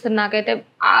అనిపిస్తుంది నాకైతే.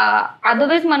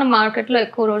 అదర్వైజ్ మనం మార్కెట్ లో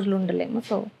ఎక్కువ రోజులు ఉండలేము.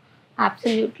 సో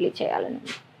అబ్సల్యూట్లీ చేయాలని.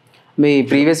 మీ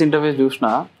ప్రీవియస్ ఇంటర్వ్యూస్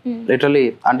చూసినా లిటరలీ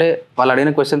అంటే వాళ్ళు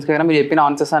అడిగిన క్వశ్చన్స్ కైనా మీరు చెప్పిన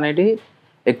ఆన్సర్స్ అనేవి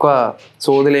ఎక్కువ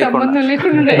సోది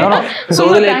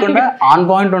లేకుండా ఆన్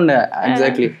పాయింట్ ఉండే.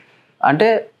 ఎగ్జాక్ట్లీ అంటే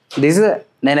దిస్ ఇస్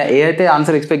నేను ఏ అయితే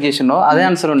ఆన్సర్ ఎక్స్పెక్ట్ చేసినో అదే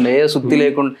ఆన్సర్ ఉండే, ఏ సుత్తి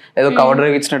లేకుండా ఏదో కవర్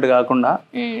డ్రైవ్ ఇచ్చినట్టు కాకుండా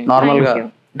నార్మల్ గా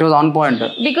it was on point.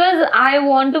 Because I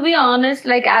want to be honest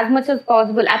like as much as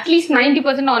possible. At least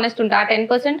 90% honest ఉంటా.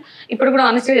 10% ఇప్పుడు కూడా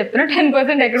ఆనెస్ట్ గా చెప్తున్నా.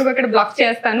 10% ఎక్కడికక్కడ బ్లాక్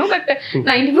చేస్తాను, బట్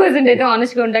 90% అయితే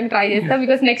ఆనెస్ట్ గా ఉండడానికి ట్రై చేస్తాను.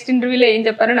 బికాస్ నెక్స్ట్ ఇంటర్వ్యూలో ఏం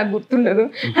చెప్పారో నాకు గుర్తుండదు,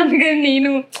 అందుకని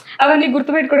నేను అవన్నీ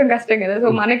గుర్తుపెట్టుకోవడం కష్టం కదా. సో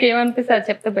మనకి ఏమనిపిస్తే అది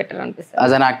చెప్తే బెటర్ అనిపిస్తుంది.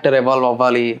 యాజ్ అన్ యాక్టర్ ఎవాల్వ్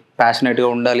అవ్వాలి, ప్యాషనేట్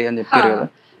గా ఉండాలి అని చెప్పారు కదా.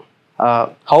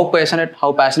 How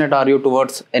passionate are you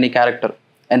towards any character?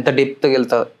 ఎంత deep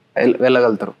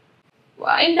వెళ్ళగలుగుతారు?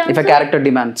 If a character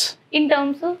demands, in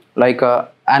terms of like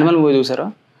animal movie చూసారా?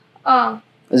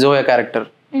 Zoya character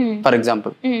for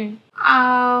example.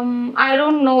 I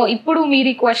don't know. ఇప్పుడు మీరు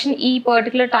ఈ క్వశ్చన్ ఈ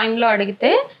పర్టికులర్ టైంలో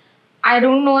అడిగితే ఐ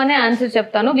డోంట్ నో అనే ఆన్సర్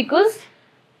చెప్తాను. బికాస్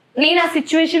నేను ఆ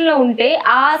సిచ్యువేషన్ లో ఉంటే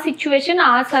ఆ సిచ్యువేషన్,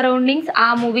 ఆ సరౌండింగ్స్, ఆ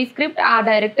మూవీ స్క్రిప్ట్, ఆ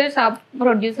డైరెక్టర్స్, ఆ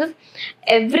ప్రొడ్యూసర్స్,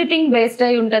 ఎవ్రీథింగ్ బేస్డ్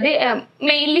అయి ఉంటుంది,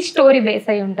 మెయిన్లీ స్టోరీ బేస్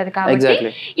అయి ఉంటుంది.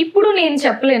 కాబట్టి ఇప్పుడు నేను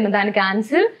చెప్పలేను దానికి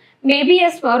answer. Maybe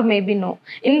yes or maybe no.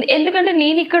 ఎందుకంటే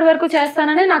నేను ఇక్కడి వరకు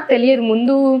చేస్తాననే నాకు తెలియదు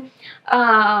ముందు.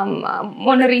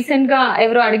 మొన్న రీసెంట్ గా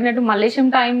ఎవరో అడిగినట్టు మలేషియం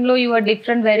టైంలో you are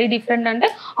different, very different అంటే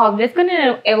ఆబ్వియస్ గా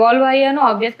నేను ఎవాల్వ్ అయ్యాను,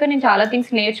 ఆబ్వియస్ గా నేను చాలా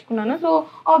థింగ్స్ నేర్చుకున్నాను. సో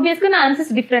ఆబ్వియస్ గా నా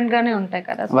ఆన్సర్స్ డిఫరెంట్ గానే ఉంటాయి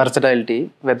కదా. వర్సటైలిటీ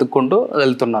వెతుక్కుంటూ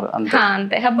వెళ్తున్నారు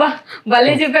అంతే. అబ్బా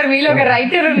భలే చెప్పారు, మీలో ఒక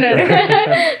రైటర్ ఉన్నాడు.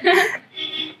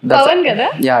 పవన్ కదా?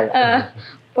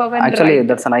 Pawan. Actually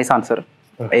that's a nice answer.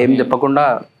 ఏం చెప్పకుండా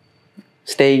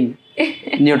staying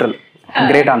neutral,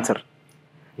 great answer.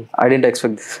 I didn't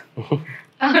expect this.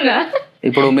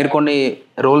 ఇప్పుడు మీరు కొన్ని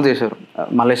రోల్ చేశారు,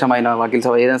 మలేషియం అయినా, వకీల్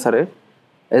సాబ్, ఏదైనా సరే,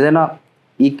 ఏదైనా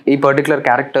ఈ పర్టికులర్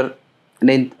క్యారెక్టర్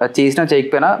నేను చేసినా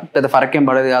చేయకపోయినా పెద్ద ఫరక్ ఏం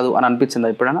పడేది కాదు అని అనిపించిందా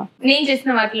ఎప్పుడైనా? నేను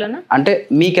చేసిన వాటిలోనా అంటే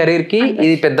మీ కెరీర్ కి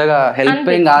ఇది పెద్దగా హెల్ప్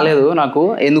ఏం కాలేదు, నాకు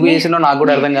ఎందుకు చేసినో నాకు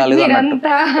కూడా అర్థం కాలేదు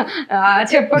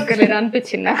చెప్పక్కర్లేదు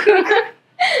అనిపించింది నాకు.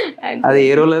 అది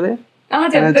ఏ రోల్? అదే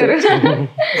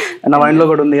నా మైండ్ లో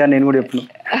కూడా ఉంది, నేను కూడా చెప్తున్నా.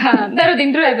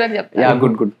 ఇంటర్వ్యూ అయిపోయాక చెప్తాను.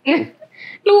 Good good.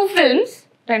 2 films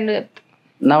 2 చెప్తా.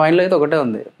 నా మైండ్ లో అయితే ఒకటే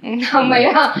ఉంది.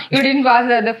 అమ్మయ్య, you didn't watch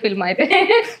the other film అయితే.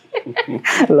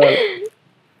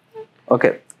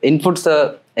 ఓకే, ఇన్పుట్స్,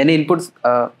 ఎనీ ఇన్పుట్స్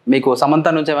మీకు సమంత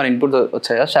నుంచి ఏమైనా ఇన్పుట్స్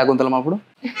వచ్చాయా శాకుంతలం అప్పుడు?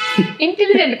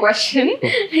 Intelligent question.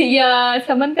 యా,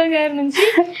 సమంత గారి నుంచి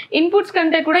ఇన్పుట్స్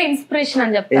కంటే కూడా ఇన్స్పిరేషన్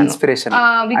అని చెప్తాను. ఇన్స్పిరేషన్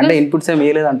అంటే ఇన్పుట్స్ ఏం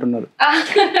వేయలేదు అంటున్నారు?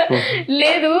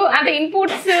 లేదు, అంటే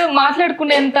ఇన్పుట్స్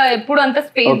మాట్లాడుకునేంత ఎప్పుడు అంత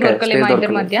స్పేస్ దొరకలేదు మా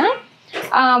ఇద్దరి మధ్య.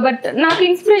 బట్ నాకు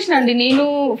ఇన్స్పిరేషన్ అండి. నేను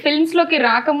ఫిల్మ్స్ లోకి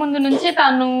రాకముందు నుంచే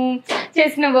తను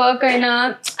చేసిన వర్క్ అయినా,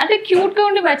 అంటే క్యూట్ గా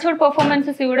ఉండి మెచ్యూర్డ్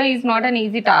పర్ఫార్మెన్సెస్ కూడా is not an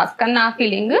easy task అని నా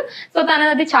ఫీలింగ్. సో తను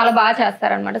అది చాలా బాగా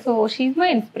చేస్తారనమాట. సో షీఈ్ మై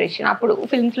ఇన్స్పిరేషన్ అప్పుడు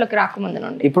ఫిల్మ్స్ లోకి రాకముందు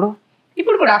నుండి.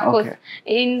 ఇప్పుడు కూడా ఆఫ్ కోర్స్.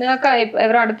 ఇందాక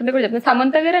ఎవరు అడుగుతుంటే కూడా చెప్తాను,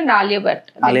 సమంత గారు and Alia Bhatt.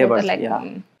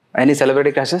 Any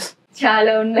celebrity crushes?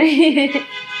 చాలా ఉన్నాయి.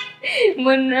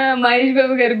 మొన్న మహేష్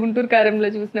బాబు గారు గుంటూరు కారంలో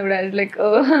చూసినప్పుడు అది లైక్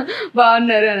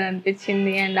బాగున్నారు అని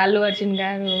అనిపించింది. అండ్ అల్లు అర్జున్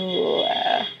గారు,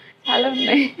 చాలా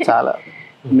ఉన్నాయి. చాలా.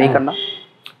 మీకన్నా?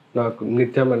 నాకు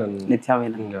నిత్యమేనన్.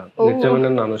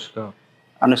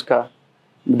 అనుష్క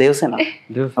దేవసేన.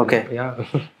 ఓకే.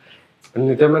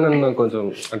 నిత్యమేనన్ కొంచెం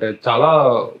అంటే చాలా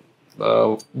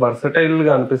వర్సటైల్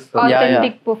గా అనిపిస్తుంది.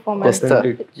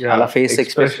 చాలా ఫేస్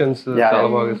ఎక్స్ప్రెషన్స్ చాలా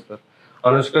బాగా ఇస్తారు.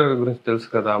 అనుష్క గురించి తెలుసు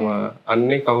కదా,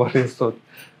 అన్ని కవర్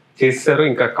చేస్తారు,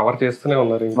 ఇంకా కవర్ చేస్తూనే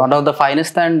ఉన్నారు. One of the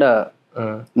finest and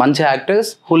మంచి actors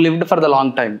who lived for the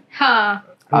long time.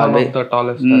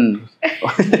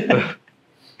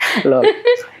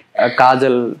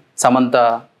 Kajal, Samantha,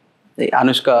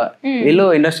 Anushka, వీళ్ళు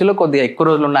ఇండస్ట్రీలో కొద్దిగా ఎక్కువ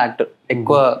రోజులు ఉన్న యాక్టర్,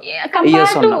 ఎక్కువ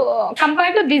ఇయర్స్ ఉన్న.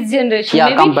 Compared to this generation,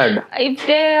 if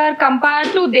they are compared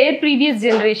to their previous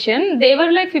generation, they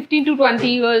were like 15 to 20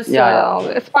 years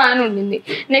span ఉండింది.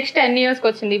 నెక్స్ట్ 10 years కి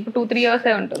వచ్చింది, ఇప్పుడు 2-3 years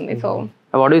ఉంటుంది. So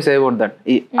what you say about that?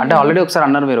 అంటే ఆల్రెడీ ఒకసారి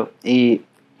అన్నారు మీరు, ఈ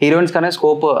హీరోయిన్స్ కనే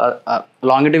స్కోప్,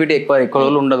 లాంగిటివిటీ ఎక్కువ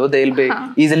రోజులు ఉండదు, they will be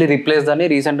easily replace అని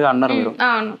రీసెంట్ గా అన్నారు మీరు.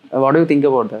 What you think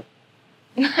about that?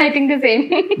 I think the same.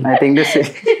 I think the same.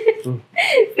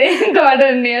 Same thought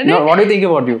only. No, what do you think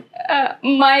about you?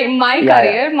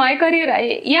 my career,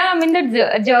 I'm in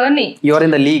that journey. You are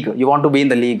in the league. You want to be in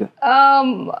the league.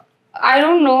 I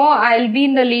don't know I'll be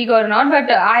in the league or not, but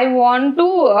I want to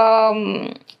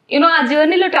ఆ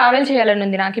జర్నీలో travel చేయాలని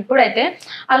ఉంది నాకు. ఇప్పుడైతే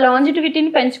ఆ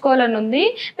లాంజిటివిటీని పెంచుకోవాలని ఉంది.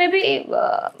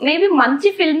 Maybe మంచి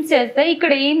ఫిల్మ్స్ చేస్తే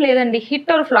ఇక్కడ ఏం లేదండి,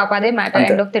 హిట్ ఆర్ ఫ్లాప్ అదే matter.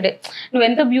 End of the day నువ్వు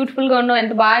ఎంత బ్యూటిఫుల్ గా ఉన్నావు,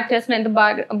 ఎంత బాగా యాక్ట్ చేస్తున్నావు, ఎంత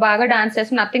బాగా డాన్స్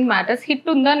చేస్తున్నావు, నథింగ్ మ్యాటర్స్. హిట్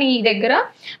ఉందా నీ దగ్గర,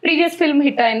 ప్రీవియస్ ఫిల్మ్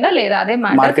హిట్ అయిందా లేదా, అదే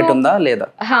మ్యాటర్. ఉందా లేదా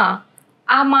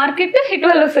ఆ మార్కెట్ హిట్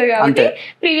వల్ల వస్తుంది కాబట్టి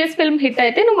ప్రీవియస్ ఫిల్మ్ హిట్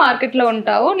అయితే నువ్వు మార్కెట్ లో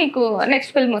ఉంటావు, నీకు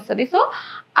నెక్స్ట్ ఫిల్మ్ వస్తుంది. సో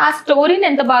ఆ స్టోరీని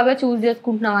ఎంత బాగా చూస్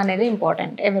చేసుకుంటున్నావు అనేది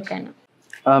ఇంపార్టెంట్ ఎవరికైనా.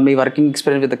 మీ working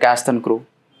experience with cost and crew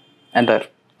entire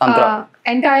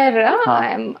నేను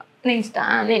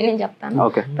చెప్తాను.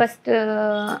 ఫస్ట్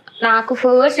నాకు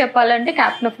ఫస్ట్ చెప్పాలంటే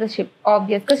captain of the ship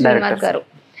obvious గా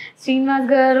శ్రీనివాస్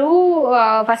గారు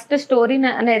ఫస్ట్ స్టోరీ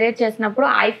నెరేట్ చేసినప్పుడు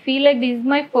I feel like this is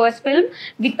my first film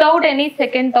without any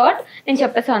second thought నేను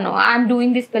చెప్పేసాను ఐఎమ్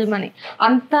డూయింగ్ దిస్ ఫిల్మ్ అని.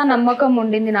 అంత నమ్మకం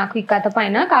ఉండింది నాకు ఈ కథ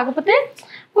పైన. కాకపోతే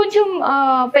కొంచెం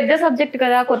పెద్ద సబ్జెక్ట్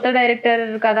కదా, కొత్త డైరెక్టర్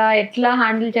కదా, ఎట్లా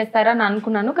హ్యాండిల్ చేస్తారా అని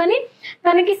అనుకున్నాను. కానీ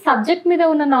తనకి సబ్జెక్ట్ మీద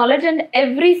ఉన్న నాలెడ్జ్ అండ్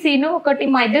ఎవ్రీ సీన్ ఒకటి,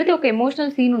 మా ఇద్దరిది ఒక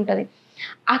ఎమోషనల్ సీన్ ఉంటుంది.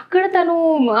 అక్కడ తను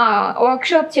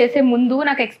వర్క్షాప్ చేసే ముందు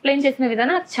నాకు ఎక్స్ప్లెయిన్ చేసిన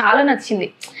విధానం నాకు చాలా నచ్చింది.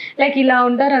 లైక్ ఇలా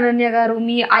ఉంటారు అనన్య గారు,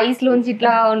 మీ ఐస్ లోంచి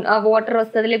ఇట్లా వాటర్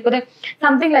వస్తుంది, లేకపోతే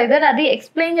సంథింగ్ లైక్ దట్. అది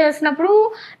ఎక్స్ప్లెయిన్ చేసినప్పుడు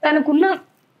తనకున్న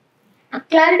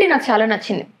క్లారిటీ నాకు చాలా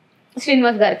నచ్చింది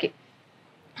శ్రీనివాస్ గారికి.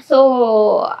 సో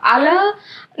అలా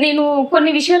నేను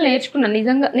కొన్ని విషయాలు నేర్చుకున్నాను,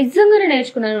 నిజంగానే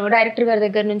నేర్చుకున్నాను డైరెక్టర్ గారి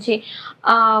దగ్గర నుంచి.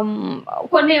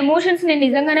 కొన్ని ఎమోషన్స్ నేను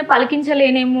నిజంగానే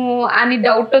పలికించలేనేమో అని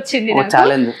డౌట్ వచ్చింది,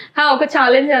 ఒక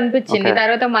ఛాలెంజ్ అనిపించింది.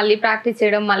 తర్వాత మళ్ళీ ప్రాక్టీస్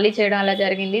చేయడం, మళ్ళీ చేయడం అలా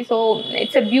జరిగింది. So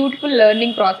it's a beautiful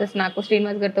learning process నాకు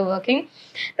శ్రీనివాస్ గారితో వర్కింగ్.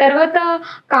 తర్వాత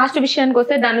కాస్ట్ విషయానికి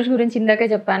వస్తే ధనుష్ గురించి ఇందాకే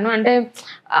చెప్పాను. అంటే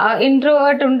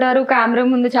ఇంట్రోవర్ట్ ఉంటారు, కెమెరా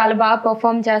ముందు చాలా బాగా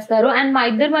పర్ఫామ్ చేస్తారు, అండ్ మా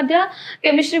ఇద్దరి మధ్య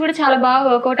కెమిస్ట్రీ కూడా చాలా బాగా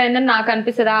వర్కౌట్ అయిందని నాకు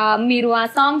అనిపిస్తుంది. మీరు ఆ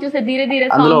సాంగ్ చూస్తే ధీరే ధీరే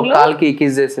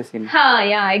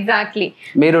ఎగ్జాక్ట్లీ.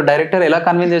 మీరు డైరెక్టర్ ఎలా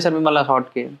కన్విన్స్ చేశారు మిమ్మల్ని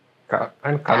షార్ట్ కి?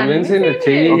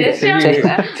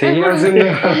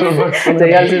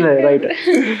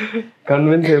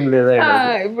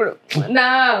 ఇప్పుడు నా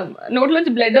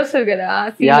నోట్లోంచి బ్లడ్ వస్తుంది కదా,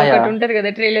 ఒకటి ఉంటది కదా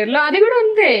ట్రైలర్ లో, అది కూడా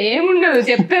అంతే, ఏముండదు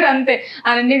చెప్తారు అంతే.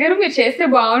 అనన్య గారు మీరు చేస్తే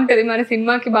బాగుంటది, మన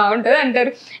సినిమాకి బాగుంటది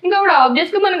అంటారు. ఇంకా కూడా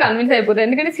ఆబ్వియస్ గా మనం కన్విన్స్ అయిపోతుంది,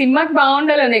 ఎందుకంటే సినిమాకి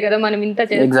బాగుండాలనే కదా మనం ఇంత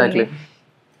చేస్తాం.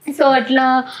 సో అట్లా.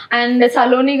 అండ్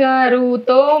సలోని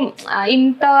గారుతో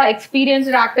ఇంత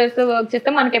ఎక్స్పీరియన్స్డ్ యాక్టర్స్తో వర్క్ చేస్తే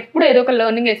మనకి ఎప్పుడు ఏదో ఒక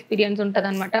లెర్నింగ్ ఎక్స్పీరియన్స్ ఉంటుంది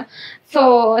అనమాట. సో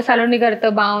సలోని గారితో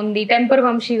బాగుంది. టెంపర్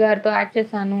వంశీ గారితో యాక్ట్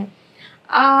చేశాను.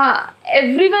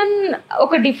 ఎవ్రీవన్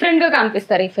ఒక డిఫరెంట్గా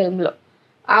కనిపిస్తారు ఈ ఫిల్మ్లో,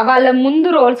 వాళ్ళ ముందు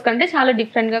రోల్స్ కంటే చాలా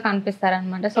డిఫరెంట్గా కనిపిస్తారు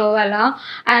అనమాట. సో అలా.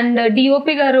 అండ్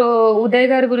డిఓపి గారు ఉదయ్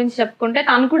గారి గురించి చెప్పుకుంటే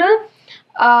తను కూడా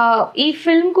ఈ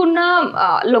ఫిల్మ్కి ఉన్న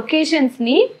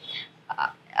లొకేషన్స్ని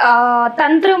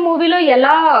తంత్ర మూవీలో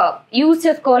ఎలా యూజ్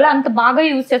చేసుకోవాలో అంత బాగా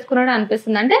యూజ్ చేసుకున్నాడు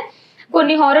అనిపిస్తుంది. అంటే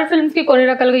కొన్ని హారర్ ఫిల్మ్స్ కి కొన్ని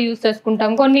రకాలుగా యూజ్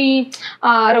చేసుకుంటాం, కొన్ని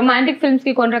రొమాంటిక్ ఫిల్మ్స్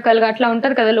కి కొన్ని రకాలుగా అట్లా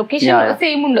ఉంటది కదా, లొకేషన్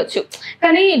సేమ్ ఉండొచ్చు,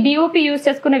 కానీ డిఓపి యూజ్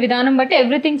చేసుకునే విధానం బట్టి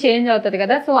ఎవ్రీథింగ్ చేంజ్ అవుతుంది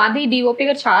కదా. సో అది డిఓపి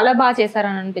గారు చాలా బాగా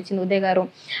చేశారని అనిపించింది ఉదయ్ గారు.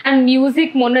 అండ్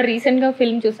మ్యూజిక్ మొన్న రీసెంట్ గా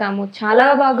ఫిల్మ్ చూసాము, చాలా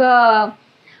బాగా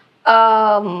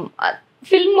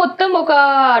ఫిల్మ్ మొత్తం ఒక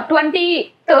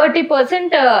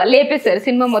 20-30% లేపేశారు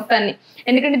సినిమా మొత్తాన్ని.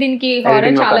 ఎందుకంటే దీనికి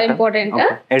హారర్ చాలా ఇంపార్టెంట్.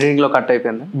 ఎడిటింగ్ లో కట్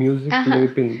అయిపోయింది, మ్యూజిక్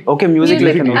లేపింది. ఓకే మ్యూజిక్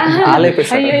లేపింది,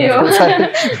 అయ్యో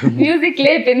మ్యూజిక్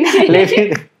లేపింది.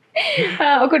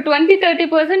 ఒక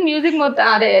 20-30% మ్యూజిక్ మొత్తం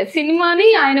అదే సినిమాని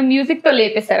ఆయన మ్యూజిక్ తో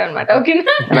లేపేశారు అనమాట.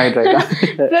 ఓకేనా?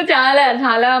 సో చాలా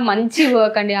చాలా మంచి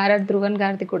వర్క్ అండి ఆర్ఆర్ ధ్రువన్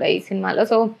గారిది కూడా ఈ సినిమాలో.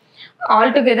 So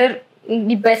all together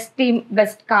the best team,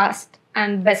 best cost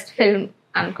and best film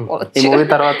అనుకోవచ్చు. ఈ మూవీ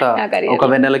తర్వాత ఒక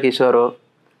వెన్నెల కిషోర్,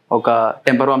 ఒక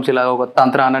టెంపర్ వంశీ లాగా ఒక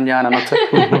తంత్ర అనన్య అని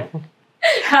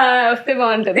వస్తే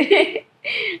బాగుంటది.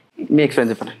 మీ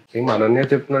ఎక్స్పీరియన్స్ చెప్పండి. అనన్య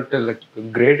చెప్పినట్టే లైక్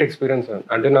గ్రేట్ ఎక్స్పీరియన్స్.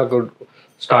 అంటే నాకు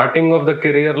స్టార్టింగ్ ఆఫ్ ద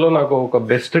కెరియర్ లో నాకు ఒక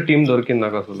బెస్ట్ టీమ్ దొరికింది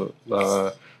నాకు అసలు.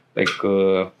 లైక్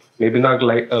మేబీ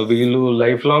నాకు వీళ్ళు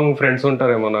లైఫ్ లాంగ్ ఫ్రెండ్స్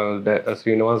ఉంటారేమో.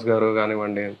 శ్రీనివాస్ గారు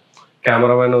కానివ్వండి,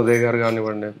 కెమెరామెన్ ఉదయ్ గారు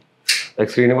కానివ్వండి,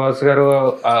 లైక్ శ్రీనివాస్ గారు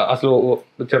అసలు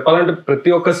చెప్పాలంటే ప్రతి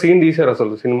ఒక్క సీన్ తీశారు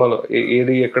అసలు సినిమాలో,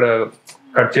 ఏది ఎక్కడ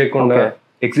కట్ చేయకుండా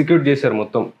ఎగ్జిక్యూట్ చేశారు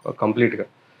మొత్తం కంప్లీట్ గా.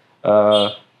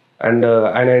 అండ్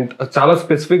ఆయన చాలా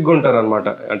స్పెసిఫిక్ గా ఉంటారు అనమాట.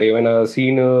 అంటే ఏమైనా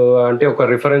సీన్ అంటే ఒక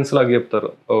రిఫరెన్స్ లాగా చెప్తారు,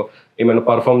 ఏమైనా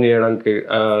పర్ఫామ్ చేయడానికి.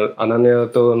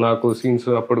 అనన్యతో నాకు సీన్స్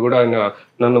అప్పుడు కూడా ఆయన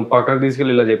నన్ను పక్కకు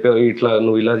తీసుకెళ్ళి ఇలా చెప్పారు, ఇట్లా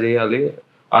నువ్వు ఇలా చేయాలి,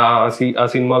 ఆ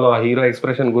సినిమాలో ఆ హీరో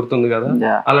ఎక్స్ప్రెషన్ గుర్తుంది కదా,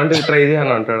 అలాంటివి ట్రై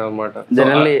చేయని అంటాడు అనమాట.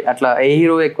 జనరల్లీ అట్లా ఏ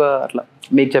హీరో ఎక్కువ అట్లా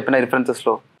మీకు చెప్పిన రిఫరెన్సెస్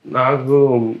లో? నాకు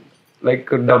లైక్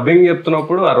డబ్బింగ్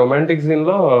చెప్తున్నప్పుడు ఆ రొమాంటిక్ సీన్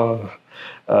లో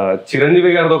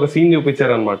చిరంజీవి గారిది ఒక సీన్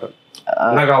చూపించారు అనమాట.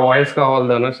 నాకు ఆ వాయిస్ కావాలి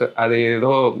ధనుష్, అది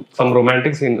ఏదో సమ్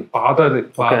రొమాంటిక్ సీన్ పాత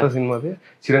సినిమాది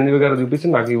చిరంజీవి గారు చూపించి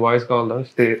నాకు ఈ వాయిస్ కావాలి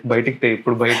ధనుష్, బయటికి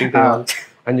ఇప్పుడు బయటికి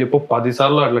అని చెప్పి 10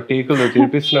 సార్లు అట్లా టేకులు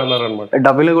చేపిస్తున్నారు అనమాట.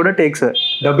 డబ్బింగ్ లో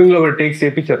కూడా టేక్స్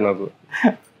చేపించారు నాకు.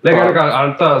 లైక్ ఆయనకు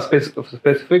అంత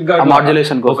స్పెసిఫిక్ గా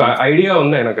ఒక ఐడియా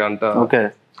ఉంది ఆయనకు అంత.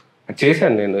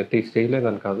 చేశాను నేను,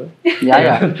 చేయలేదని కాదు,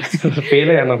 ఫెయిల్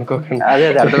అయ్యాను అనుకోకండి.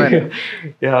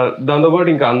 దాంతోపాటు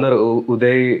ఇంకా అందరు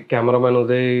కెమెరామెన్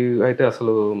ఉదయ్ అయితే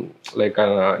అసలు లైక్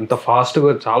ఆయన ఇంత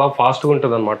చాలా ఫాస్ట్ గా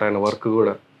ఉంటది అనమాట ఆయన వర్క్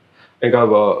కూడా. ఇంకా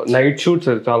నైట్ షూట్స్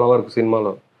చాలా వరకు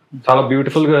సినిమాలో చాలా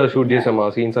బ్యూటిఫుల్ గా షూట్ చేసాం ఆ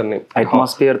సీన్స్ అన్ని.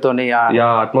 అట్మాస్ఫియర్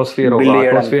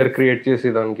క్రియేట్ చేసి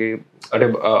దానికి, అంటే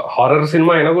హారర్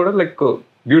సినిమా అయినా కూడా లైక్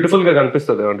బ్యూటిఫుల్ గా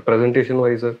కనిపిస్తుంది అంటే ప్రెజెంటేషన్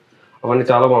వైజ్ అవన్నీ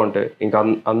చాలా బాగుంటాయి. ఇంకా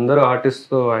అందరు ఆర్టిస్ట్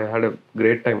తో I had a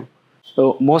great time. So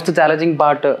most challenging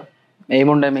part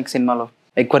ఏముండే మీకు సినిమాలో?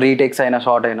 ఎక్కువ రీటేక్స్ అయినా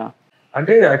షార్ట్ అయినా?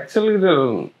 అంటే యాక్చువల్గా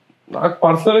నాకు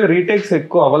పర్సనల్గా రీటేక్స్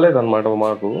ఎక్కువ అవ్వలేదు అనమాట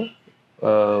మాకు.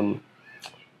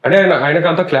 అంటే ఆయనకు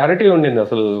అంత క్లారిటీ ఉండింది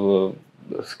అసలు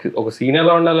ఒక సీన్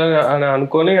ఎలా ఉండాలి అని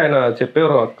అనుకొని ఆయన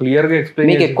చెప్పేవారు క్లియర్ గా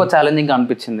ఎక్స్ప్లెయిన్. మీకు ఎక్కువ ఛాలెంజింగ్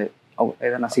అనిపించింది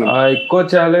ఏదైనా సీన్? ఎక్కువ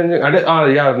ఛాలెంజింగ్ అంటే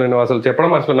నేను అసలు చెప్పడం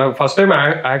మర్చిపోయినా, ఫస్ట్ టైం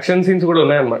యాక్షన్ సీన్స్ కూడా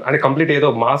ఉన్నాయన్నమాట. అంటే కంప్లీట్ ఏదో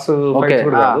మాస్ ఫైట్స్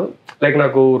కూడా కాదు, లైక్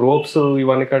నాకు రోప్స్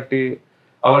ఇవన్నీ కట్టి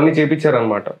అవన్నీ చేపించారు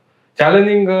అనమాట.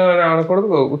 ఛాలెంజింగ్ అనకూడదు,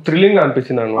 థ్రిల్లింగ్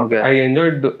అనిపించింది అనమాట. I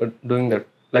enjoy doing that.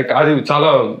 Like అది చాలా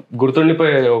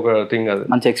గుర్తుండిపోయే ఒక థింగ్, అది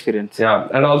మంచి ఎక్స్పీరియన్స్.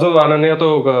 అండ్ ఆల్సో అనన్యతో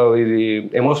ఒక ఇది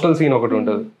ఎమోషనల్ సీన్ ఒకటి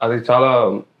ఉంటుంది, అది చాలా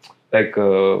లైక్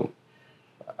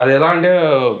అది ఎలా అంటే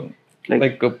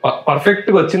లైక్ పర్ఫెక్ట్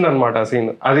గా వచ్చింది అనమాట ఆ సీన్.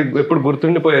 అది ఎప్పుడు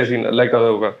గుర్తుండిపోయే సీన్, లైక్ అది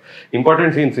ఒక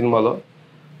ఇంపార్టెంట్ సీన్ సినిమాలో.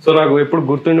 సో నాకు ఎప్పుడు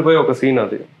గుర్తుండిపోయే ఒక సీన్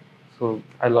అది. So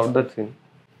I love that scene.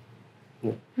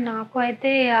 నాకు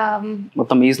అయితే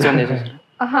మొత్తం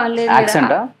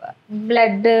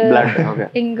బ్లడ్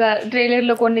ఇంకా ట్రైలర్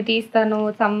లో కొన్ని తీస్తాను,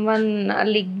 someone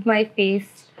lick my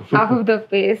face of the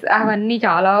face, అవన్నీ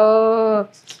చాలా.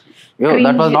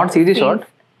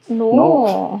 నో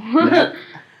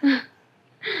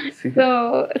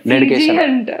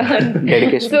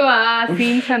సో ఆ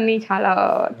సీన్స్ అన్ని చాలా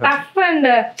టఫ్ అండ్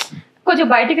కొంచెం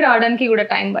బయటికి రావడానికి కూడా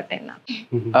టైం పట్టింది.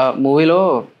 మూవీలో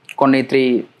కొన్ని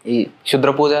ఈ క్షుద్ర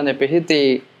పూజ అని చెప్పేసి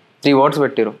 3 వర్డ్స్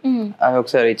పెట్టారు, అది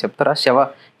ఒకసారి చెప్తారా?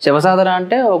 శవసాధన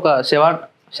అంటే ఒక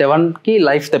శవానికి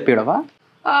లైఫ్ తెప్పియడమా?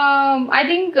 ఐ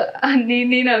థింక్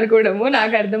నేను అనుకోవడము,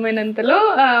 నాకు అర్థమైనంతలో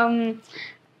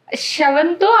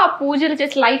శవంతో ఆ పూజలు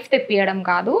చేసి లైఫ్ తెప్పియడం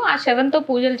కాదు, ఆ శవంతో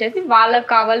పూజలు చేసి వాళ్ళకి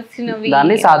కావాల్సినవి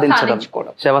దాన్ని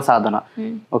సాధించుకోవడం శవ సాధన.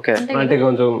 ఓకే, అంటే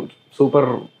కొంచెం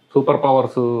సూపర్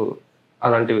పవర్స్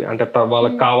అలాంటివి, అంటే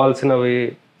వాళ్ళకి కావాల్సినవి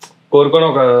కోరుకొని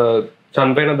ఒక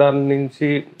చనిపోయిన దాని నుంచి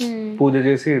పూజ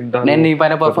చేసి. నేను మీ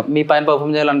పైన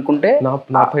పర్ఫార్మ్ చేయాలనుకుంటే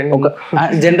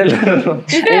జనరల్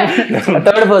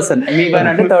థర్డ్ పర్సన్, మీ పైన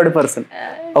అంటే థర్డ్ పర్సన్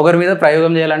ఒకరి మీద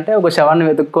ప్రయోగం చేయాలంటే ఒక శవాన్ని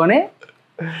వెతుక్కొని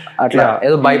అట్లా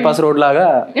ఏదో బైపాస్ రోడ్ లాగా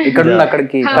ఇక్కడ నుండి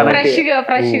అక్కడికి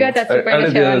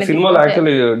సినిమాలో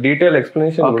యాక్చువల్లీ డీటెయిల్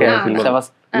ఎక్స్ప్లెనేషన్.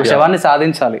 శవాన్ని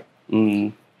సాధించాలి,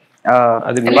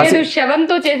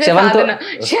 శవంతో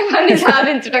శవాన్ని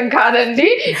సాధించడం కాదండి,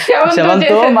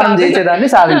 శవంతో మనం చేసేదాన్ని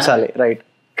సాధించాలి. రైట్,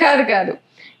 కాదు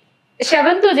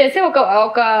శవంతో చేసే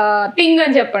ఒక థింగ్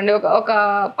అని చెప్పండి, ఒక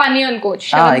పని అనుకోవచ్చు.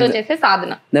 శవంతో చేసే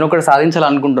సాధన నేను ఒకటి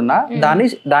సాధించాలనుకుంటున్నా,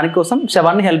 దానికోసం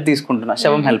శవాన్ని హెల్ప్ తీసుకుంటున్నా.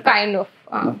 శవం హెల్ప్ కైండ్ ఆఫ్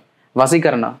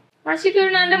వశీకరణ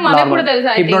అంటే మనకు కూడా తెలుసు,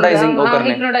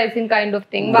 హిప్నోటైజింగ్ కైండ్ ఆఫ్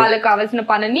థింగ్. వాళ్ళకి కావాల్సిన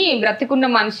పనిని బ్రతికున్న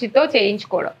మనిషితో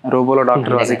చేయించుకోవడం. రోబోలో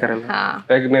డాక్టర్ వశీకరణ.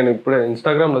 నేను ఇప్పుడే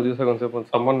ఇన్స్టాగ్రామ్ లో చూసా కొంచెం,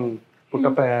 సమ్మన్ పుట్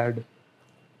అప్ యాడ్,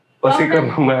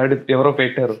 వశీకరణ యాడ్ ఎవరో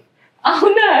పెట్టారు.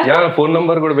 అవునా? ఫోన్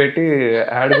నంబర్ కూడా పెట్టి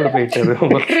యాడ్ కూడా పెట్టారు.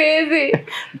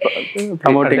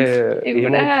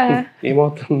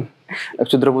 ఏమవుతుంది,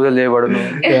 క్షుద్ర పూజలు చేయబడును.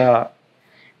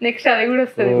 నెక్స్ట్ అది కూడా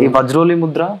వస్తుంది. ఈ వజ్రోలి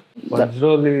ముద్ర,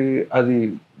 అది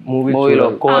మూవీలో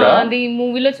అది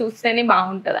మూవీలో చూస్తేనే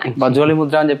బాగుంటది. వజ్రోలి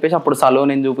ముద్ర అని చెప్పేసి అప్పుడు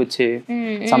సలోని చూపించి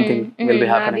సంథింగ్ విల్ బి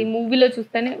హ్యాపెనింగ్. అది మూవీలో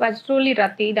చూస్తేనే వజ్రోలి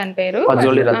రతి దాని పేరు.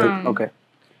 వజ్రోలి రతి. ఓకే,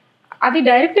 అది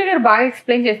డైరెక్టర్ గారు బాగా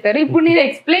ఎక్స్ప్లెయిన్ చేస్తారు. ఇప్పుడు నేను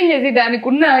ఎక్స్ప్లెయిన్ చేసి దానికి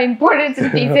ఉన్న ఇంపార్టెన్స్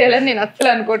తీసేయాలని నేను అసలు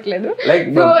అనుకోవట్లేదు.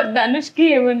 సో ధనుష్ కి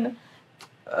ఏమన్నా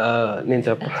నేను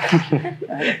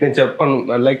చెప్పను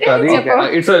లైక్ అది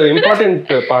ఇట్స్ ఇంపార్టెంట్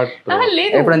పార్ట్.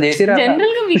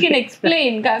 జనరల్ గా వి కెన్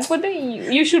ఎక్స్ప్లెయిన్, కాకపోతే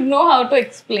you should know how to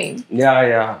explain.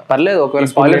 పర్లేదు, ఒకవేళ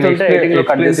స్పాయిలర్ ఉంటే ఎడిటింగ్ లో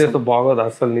కట్ చేస్తే బాగోదు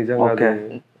అసలు నిజంగా.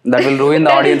 That will ruin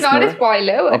the audience. Not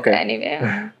spoiler. Okay, anyway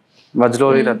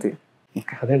Vajroli రతి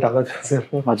అదేంటి అలా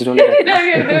చూసారు? వజ్రోలి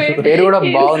పేరు కూడా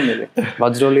బాగుంది,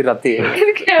 వజ్రోలి రతి.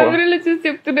 కెమెరాలో చూసి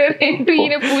చెప్తున్నారు ఏంటో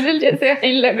ఈయన పూజలు చేసే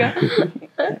ఆయనలాగా.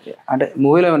 అంటే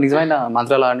మూవీలో నిజమైన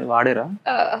మంత్రాలు వాడారా?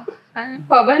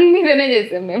 పవన్ మీదనే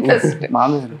చేసాం మేము ఫస్ట్, మా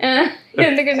మీద.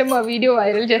 ఎందుకంటే మా వీడియో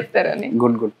వైరల్ చేస్తారని.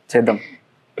 గుడ్ గుడ్ చేద్దాం.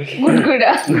 గుడ్ కూడా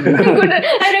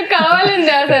ఆయన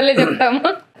కావాలండి అసలు చెప్తాము.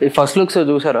 ఈ ఫస్ట్ లుక్స్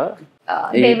చూసారా?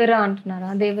 దేవరా అంటున్నారా?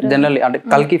 దేవరా జనరల్లీ అంటే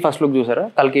కల్కి ఫస్ట్ లుక్ చూసారా?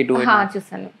 కల్కి 2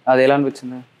 చూసాను. అది ఎలా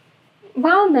అనిపించింది?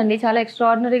 బాగుందండి, చాలా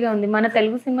ఎక్స్ట్రాడినరీగా ఉంది. మన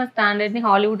తెలుగు సినిమా స్టాండర్డ్ ని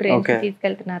హాలీవుడ్ రేంజ్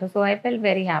తీసుకెళ్తున్నారు. So I full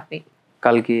very happy.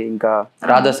 కల్కి ఇంకా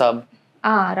రాజాసాబ్,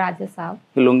 రాజాసాబ్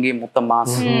లుంగి మొత్తం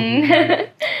మాస్.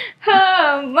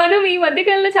 మనం ఈ మధ్య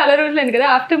కాలంలో చాలా రోజులైంది కదా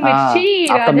ఆఫ్టర్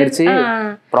మిర్చి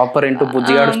ప్రాపర్ ఇంటూ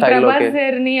బుజ్జిగాడు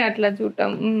స్టైల్ ని అట్లా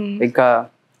చూడటం ఇంకా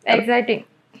ఎక్సైటింగ్.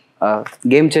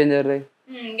 గేమ్ చేంజర్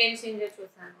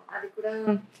చూసాను, అది కూడా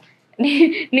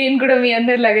నేను కూడా మీ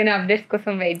అందరిలాగానే అప్డేట్స్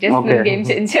కోసం వెయిట్ చేస్తున్నాను. గేమ్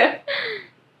చేంజర్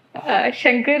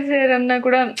శంకర్ సార్ అన్న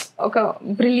కూడా ఒక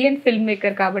బ్రిలియంట్ ఫిల్మ్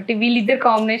మేకర్ కాబట్టి వీళ్ళిద్దరు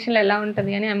కాంబినేషన్ ఎలా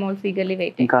ఉంటది అని ఐఎమ్ ఆల్సో ఈగర్లీ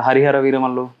వెయిటింగ్. ఇంకా హరిహర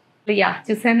వీరమల్లు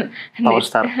చూసాను, పవర్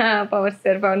స్టార్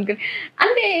పవన్ కళ్యాణ్.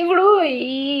 అంటే ఇప్పుడు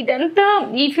ఇదంతా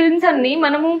ఈ ఫిల్మ్స్ అన్ని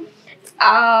మనము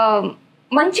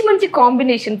మంచి మంచి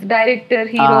కాంబినేషన్స్, డైరెక్టర్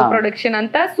హీరో ప్రొడక్షన్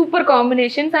అంతా సూపర్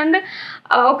కాంబినేషన్స్ అండ్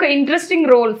ఒక ఇంట్రెస్టింగ్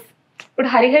రోల్స్. ఇప్పుడు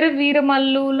హరిహర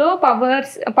వీరమల్లులో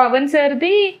పవన్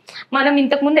సార్ది మనం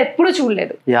ఇంతకు ముందు ఎప్పుడు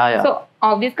చూడలేదు. సో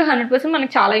ఆబ్వియస్ గా 100%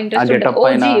 మనకు చాలా ఇంట్రెస్ట్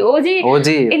ఉంటుంది.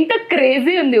 ఓజీ ఎంత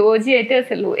క్రేజీ ఉంది. ఓజీ అయితే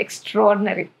అసలు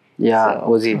extraordinary,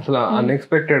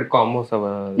 unexpected combos.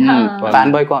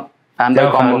 Fan boy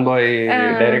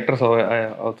directors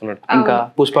అవుతున్నట్టు. ఇంకా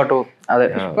పుష్ప 2 అదే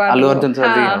Allu Arjun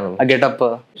sir getup.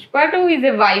 Pushpa 2 is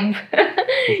a vibe,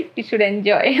 you should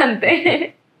enjoy అంతే.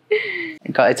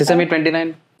 ఇంకా HSME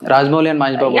 29 Rajamouli and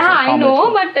Mahesh Babu. I know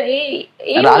but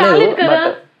రాలేదు కదా.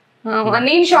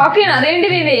 నేను షాక్ అయినా, అదేంటి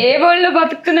నేను ఏ వరల్డ్ లో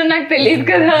బతుకుతున్నా నాకు తెలియదు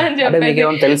కదా అని చెప్పి.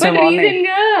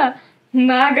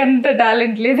 నాకంత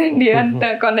టాలెంట్ లేదండి, అంత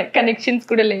కనెక్షన్స్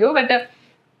కూడా లేవు. బట్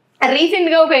రీసెంట్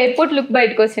గా ఒక ఎయిర్పోర్ట్ లుక్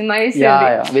బయటకు వచ్చింది మహేష్,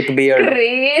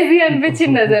 క్రేజీ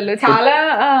అనిపించింది అసలు. చాలా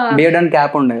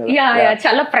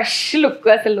చాలా ఫ్రెష్ లుక్,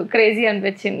 అసలు క్రేజీ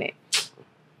అనిపించింది.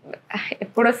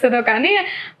 ఎప్పుడు వస్తుందో కానీ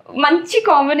మంచి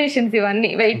కాంబినేషన్స్ ఇవన్నీ.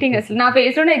 వెయిటింగ్, అసలు నా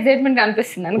ఫేస్ లోనే ఎక్సైట్మెంట్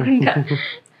కనిపిస్తుంది అనుకుంటా.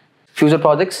 ఫ్యూచర్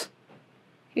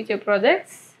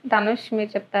ప్రాజెక్ట్స్ ధనుష్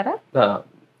మీరు చెప్తారా?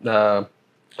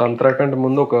 తంత్ర కంటే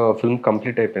ముందు ఒక ఫిల్మ్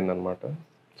కంప్లీట్ అయిపోయింది అనమాట.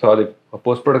 సో అది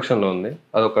పోస్ట్ ప్రొడక్షన్ లో ఉంది.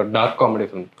 అది ఒక dark comedy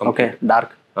film. Okay,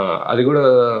 dark. అది కూడా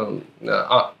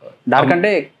డార్క్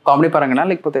అంటే కామెడీ పరంగా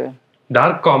లేకపోతే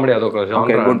డార్క్ కామెడీ? అదొక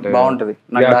బాగుంటది,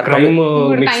 క్రైమ్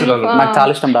మిక్స్ లో. నాకు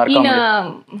చాలా ఇష్టం dark comedy.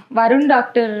 Varun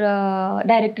doctor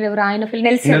director ఎవరు ఆయన ఫిల్మ్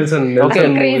నెల్సన్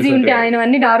క్రేజీ ఉంటే ఆయన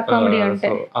అన్ని డార్క్ కామెడీ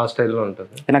ఉంటాయి, ఆ స్టైల్ లో ఉంటది.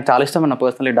 నాకు చాలా ఇష్టం అన్న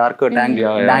పర్సనల్లీ డార్క్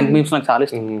ట్యాంక్ మీమ్స్ నాకు చాలా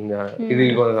ఇష్టం. ఇది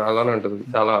అలానే ఉంటది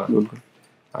చాలా.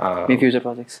 మీ ఫ్యూచర్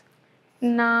ప్రాజెక్ట్స్?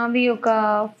 నావి ఒక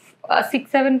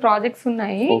 6-7 ప్రాజెక్ట్స్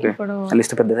ఉన్నాయి. ఇప్పుడు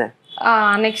లిస్ట్ పెద్దదే.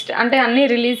 నెక్స్ట్ అంటే అన్ని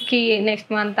రిలీజ్ కి నెక్స్ట్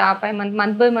మంత్ ఆపై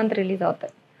మంత్ బై మంత్ రిలీజ్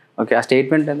అవుతాయి. ఓకే, ఆ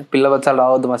స్టేట్మెంట్ పిల్ల బచ్చాలు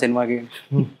రావద్దు మా సినిమాకి.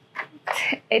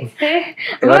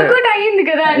 వర్కౌట్ అయ్యింది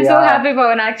కదా. I'm so happy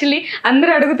Pawan. Actually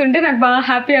అందరూ అడుగుతుంటే నాకు బాగా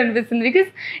హ్యాపీ అనిపిస్తుంది, because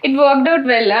it worked out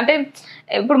well. అంటే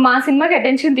ఇప్పుడు మా సినిమాకి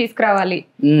అటెన్షన్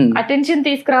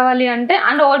తీసుకురావాలి అంటే,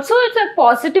 and also it's a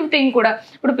positive thing కూడా.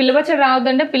 ఇప్పుడు పిల్ల బచ్చాలు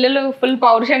రావద్దంటే పిల్లలు ఫుల్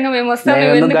పౌరుషంగా మేము వస్తాం,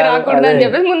 మేము ఎందుకు రాకూడదు అని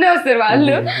చెప్పేసి ముందే వస్తారు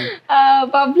వాళ్ళు.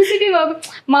 పబ్లిసిటీ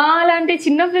మా అలాంటి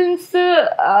చిన్న ఫిల్మ్స్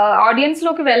ఆడియన్స్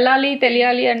లోకి వెళ్ళాలి,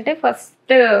 తెలియాలి అంటే ఫస్ట్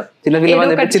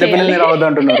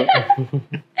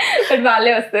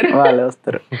వాళ్ళే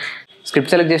వస్తారు.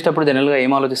 స్క్రిప్ట్ సెలెక్ట్ చేసేటప్పుడు జనరల్ గా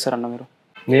ఏం ఆలోచిస్తారన్న మీరు?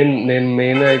 నేను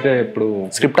మెయిన్ అయితే ఇప్పుడు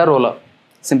script రోలా?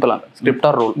 Simple script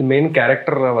or role? Main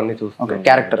character అవన్నీ చూస్తాను.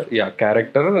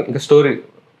 క్యారెక్టర్ ఇంకా స్టోరీ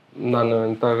నన్ను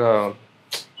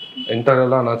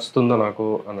ఎంతగా నచ్చుతుందో నాకు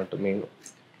అన్నట్టు.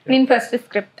 నేను ఫస్ట్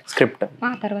స్క్రిప్ట్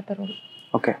తర్వాత role.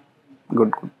 Okay,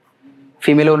 good.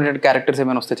 Female oriented characters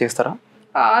ఏమైనా వస్తే చేస్తారా?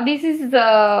 This is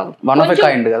one of a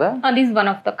kind కదా. This is one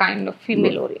of the kind of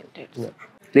female oriented.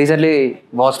 Recently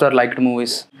watched or liked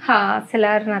movies?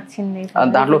 Cellar నచ్చింది.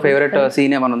 దాంట్లో ఫేవరెట్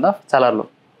సీన్ ఏమైనా ఉందా cellar లో?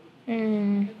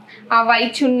 ఆ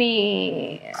వైట్ చున్నీ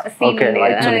సీన్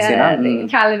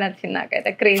చాలా నచ్చింది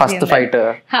నాకైతే. Crazy first fight.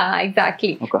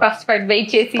 Exactly, first fight wait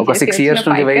చేసి ఒక 6 years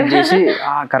నుంచి వెయిట్ చేసి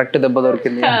కరెక్ట్ దెబ్బ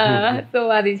దొరికింది. సో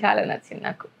అది చాలా నచ్చింది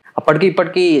నాకు. అప్పటికి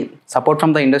ఇప్పటికి సపోర్ట్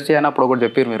ఫ్రమ్ ద ఇండస్ట్రీ అని అప్పుడు ఒకటి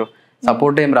చెప్పారు మీరు.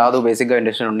 సపోర్ట్ ఏం రాదు బేసిక్గా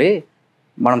ఇండస్ట్రీ నుండి,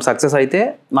 మనం సక్సెస్ అయితే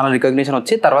మన రికగ్నిషన్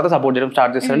వచ్చి తర్వాత సపోర్ట్ చేయడం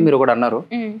స్టార్ట్ చేస్తారని మీరు కూడా అన్నారు.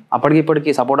 అప్పటికి ఇప్పటికి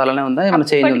సపోర్ట్ అలానే ఉందా, ఏమైనా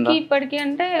చేంజ్ ఉందా? ఇప్పటికి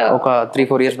అంటే ఒక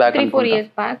 3-4 years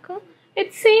బ్యాక్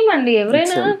ఇట్స్ సేమ్ అండి.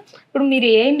 ఎవరైనా ఇప్పుడు మీరు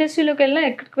ఏ ఇండస్ట్రీలోకి వెళ్ళినా,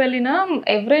 ఎక్కడికి వెళ్ళినా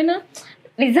ఎవరైనా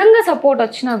నిజంగా సపోర్ట్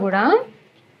వచ్చినా కూడా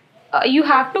you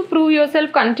have to prove your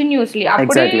self continuously,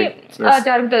 అప్పుడే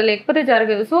జరుగుతుంది, లేకపోతే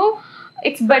జరగదు. So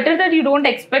it's better that you don't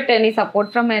expect any support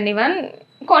from anyone.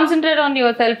 Concentrate on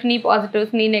your self, నీ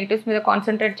పాజిటివ్స్ నీ నెగిటివ్స్ మీద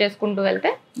కాన్సన్ట్రేట్ చేసుకుంటూ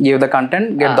వెళ్తే give the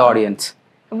content, get the audience.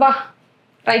 వా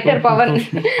రైటర్ పవన్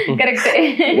కరెక్టే.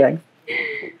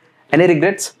 Any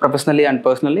regrets professionally and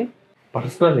personally?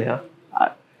 Personally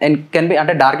and can be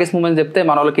అంటే darkest moments చెప్తే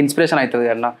మన వాళ్ళకి ఇన్స్పిరేషన్ అవుతుంది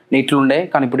కదా, నేను ఇట్లుండే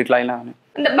కానీ ఇప్పుడు ఇట్లా అయినా అని.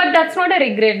 But that's not a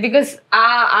regret because ఆ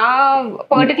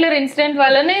పర్టికులర్ ఇన్సిడెంట్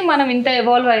వల్లనే మనం ఇంత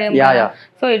ఎవాల్వ్ అయ్యాం.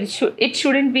 So it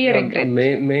shouldn't be a regret.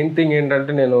 Main thing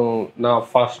ఏంటంటే నేను నా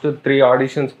ఫస్ట్ 3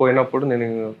 ఆడిషన్స్ పోయినప్పుడు నేను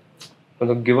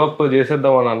కొంచెం గివ్ అప్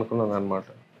చేసేద్దాం అని అనుకున్నాను అనమాట.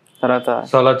 తర్వాత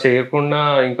సో అలా చేయకుండా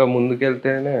ఇంకా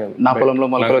ముందుకెళ్తేనే నా పొలంలో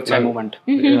మొలకలు వచ్చే మూమెంట్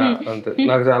అంతే,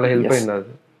 నాకు చాలా హెల్ప్ అయింది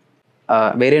అది.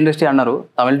 వేరే ఇండస్ట్రీ అన్నారు,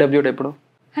 తమిళ డెబ్యూట్ ఎప్పుడు?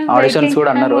 ఆడిషన్స్ కూడా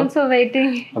అన్నారు.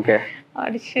 ఓకే,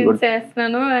 ఆడిషన్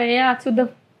చేస్తున్నాను, చూద్దాం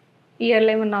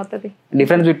ఇయర్లో ఏమన్నా అవుతుంది.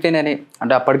 డిఫరెన్స్ బిట్వీన్ అని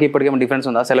అంటే అప్పటికి ఇప్పటికి ఏమైనా డిఫరెన్స్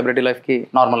ఉందా సెలబ్రిటీ లైఫ్ కి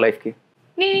నార్మల్ లైఫ్ కి?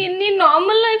 నీ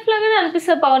నార్మల్ లైఫ్ లాగానే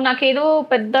అనిపిస్తుంది పవన్, నాకు ఏదో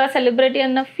పెద్ద సెలబ్రిటీ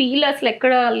అన్న ఫీల్ అసలు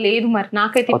ఎక్కడ లేదు మరి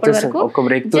నాకైతే ఇప్పటి వరకు. ఒక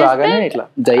బ్రేక్ రాగానే ఇట్లా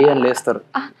జై అని లేస్తారు.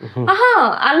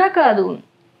 అలా కాదు,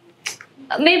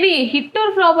 మేబీ హిట్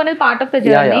ఆర్ ఫ్లాప్ అనేది పార్ట్ ఆఫ్ ద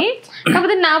జర్నీ.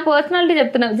 కాకపోతే నా పర్సనాలిటీ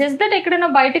చెప్తున్నా, జస్ట్ దట్ ఎక్కడైనా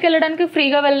బయటకు వెళ్ళడానికి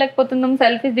ఫ్రీగా వెళ్ళలేకపోతున్నాం,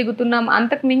 సెల్ఫీస్ దిగుతున్నాం,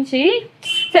 అంతకు మించి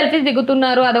సెల్ఫీస్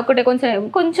దిగుతున్నారు అదొకటే,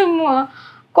 కొంచెం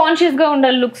కాన్షియస్ గా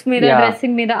ఉండాలి లుక్స్ మీద,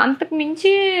 డ్రెస్సింగ్ మీద, అంతకు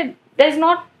మించి there is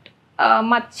not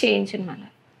much change in my life.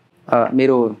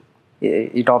 మీరు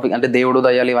ఈ టాపిక్ అంటే దేవుడు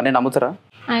దయ్యాలు ఇవన్నీ నమ్ముతారా?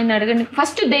 ఆయన అడగండి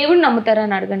ఫస్ట్, దేవుడు నమ్ముతారా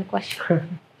అని అడగండి question.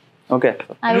 Okay,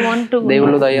 I want to.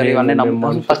 దేవుళ్ళు దయ్యాలు ఇవన్నీ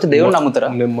నమ్ముతారు. ఫస్ట్ దేవుడు నమ్ముతారా?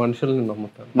 నేను మనుషుల్ని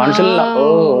నమ్ముతాను. మనుషులు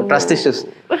trust issues,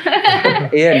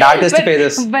 A darkest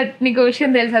pages. But నీకు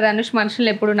విషయం తెలుసా ధనుష్, మనుషులు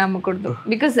ఎప్పుడు నమ్మకూడదు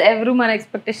బికాస్ ఎవరు మన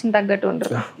ఎక్స్పెక్టేషన్ తగ్గట్టు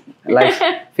ఉండరు. లైఫ్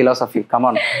ఫిలాసఫీ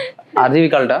కమాన్.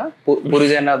 ఆర్జీవి పూరి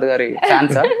జగన్నాథ్ గారి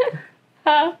ఫ్యాన్సా?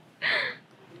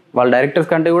 వాళ్ళ డైరెక్టర్స్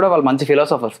కంటే కూడా వాళ్ళు మంచి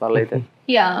ఫిలాసఫర్స్ వాళ్ళైతే.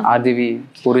 RGV,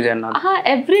 puri Jagannadh.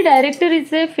 Every director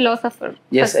is a philosopher.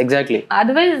 yes exactly,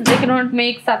 otherwise they cannot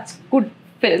make such good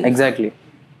films. exactly.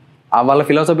 వాళ్ళ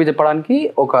ఫిలాసఫీ చెప్పడానికి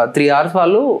ఒక 3 hours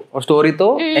వాళ్ళు స్టోరీతో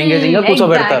ఎంగేజింగ్ గా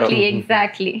కూర్చోబెడతారు.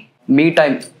 ఎగ్జాక్ట్లీ. మీ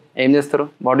టైం ఏం చేస్తారు?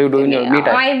 What you do in your me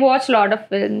time? I watch lot of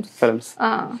films.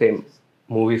 Same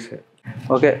movies.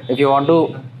 Okay, if you want to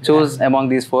choose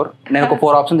among these 4, నేను ఒక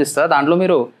 4 ఆప్షన్స్ ఇస్తా, దాంట్లో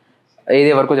మీరు ఏది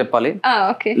వరకు చెప్పాలి.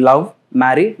 Okay. Love,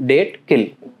 marry, date, kill.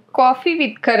 Coffee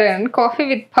with Karan, coffee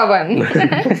with Pawan.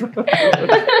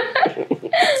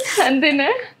 అంతేనా?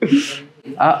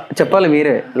 చెప్పాలి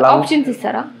మీరే. ఆప్షన్స్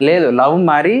ఇస్తారా? లేదు, లవ్,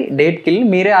 మ్యారీ, డేట్, కిల్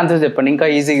మీరే ఆన్సర్ చెప్పండి. ఇంకా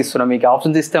ఈజీగా ఇస్తున్నా మీకు,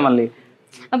 ఆప్షన్స్ ఇస్తే మళ్ళీ.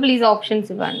 ప్లీజ్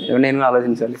ఆప్షన్స్ ఇవ్వండి, నేను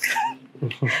ఆలోచించాలి.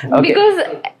 because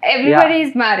everybody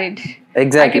is married.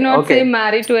 Exactly. I cannot okay. say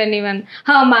marry to anyone.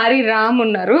 Marry Ram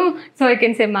unnaru, so I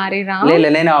can say marry Ram.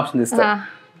 నేనే ఆప్షన్ ఇస్తా.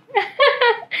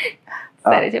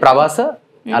 Prabhas,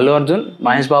 Allu Arjun,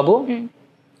 Mahesh Babu,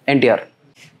 NTR.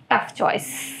 Tough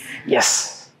choice. yes.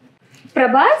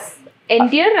 Prabhas,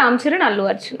 NTR, Ram Charan, Allu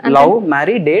Arjun. Love,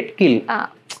 marry, date, kill.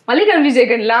 మళ్ళీ confuse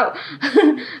చేయకండి. Love,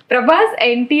 Prabhas,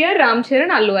 NTR, Ram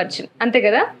Charan, Allu Arjun, అంతే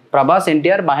కదా? ప్రభాస్,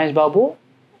 ఎన్టీఆర్, మహేష్ బాబు,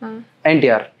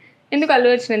 ఎన్టీఆర్. ఎందుకు అల్లు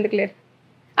అర్జున్ ఎందుకు లేరు?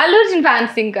 Allu Arjun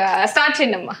fans ఇంకా స్టార్ట్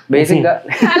చేయండి అమ్మా. బేసిక్ గా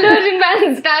అల్లు అర్జున్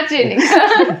ఫ్యాన్స్ స్టార్ట్ చేయండి.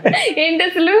 ఏంటి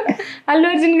అసలు అల్లు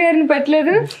అర్జున్ గారిని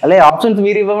పెట్టలేదు? అలే ఆప్షన్స్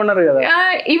మీరు ఇవ్వమన్నారు కదా.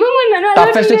 ఇవ్వమన్నాను.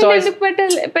 టఫెస్ట్ చాయిస్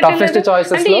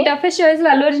అంటే ఈ టఫెస్ట్ చాయిస్ లో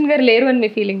అల్లు అర్జున్ గారు లేరు అని మీ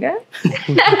ఫీలింగ్?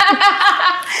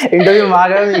 ఇంటర్వ్యూ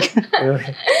మాగా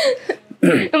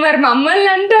మరి మమ్మల్ని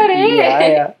అంటారే.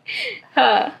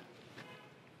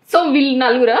 సో వీళ్ళు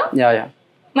నలుగురా?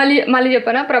 మళ్ళీ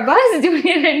చెప్పనా? ప్రభాస్,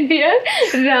 జూనియర్ ఎన్టీఆర్,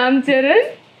 రామ్ చరణ్,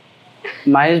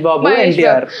 మహేష్ బాబు,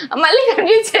 ఎన్టీఆర్. మళ్ళీ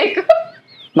కన్ఫ్యూజ్ చేయకు.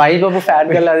 మహేష్ బాబు ఫ్యాట్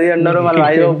గల్ అది అన్నారు, మళ్ళీ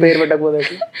మహేష్ బాబు పేరు పెట్టకపోతే.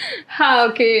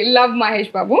 Okay, love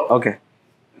Mahesh Babu. Okay.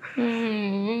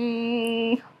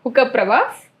 Hookup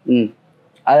Prabhas.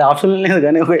 అది ఆప్షన్ లేదు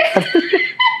కానీ.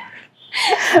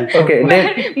 Okay.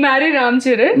 Marry Ram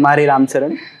Charan. Marry Ram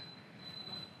Charan.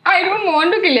 I don't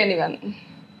want to kill anyone.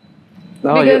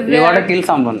 No, you want to kill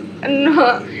someone. No,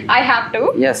 I have to.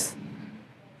 Yes.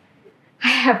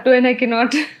 I have to and I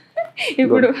cannot.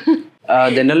 ఇప్పుడు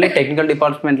generally technical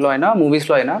department లో అయినా movies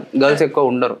లో అయినా girls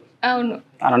ఎక్కువ ఉండరు. అవును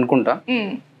అని అనుకుంటా.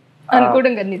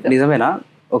 అనుకోవడం కదా నిజం. నిజమేనా?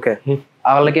 ఓకే.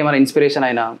 వాళ్ళకి ఏమైనా ఇన్స్పిరేషన్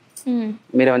అయినా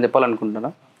మీరేమైనా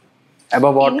చెప్పాలనుకుంటున్నారా?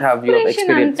 About what have you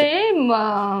experience? అంటే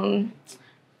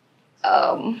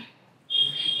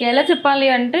ఎలా చెప్పాలి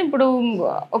అంటే, ఇప్పుడు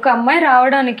ఒక అమ్మాయి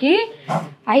రావడానికి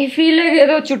ఐ ఫీల్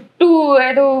ఏదో చుట్టూ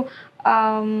ఏదో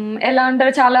ఎలా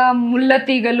అంటారు, చాలా ముళ్ళ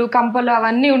తీగలు కంపలు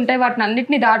అవన్నీ ఉంటాయి, వాటిని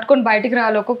అన్నిటిని దాటుకొని బయటికి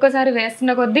రావాలి. ఒక్కొక్కసారి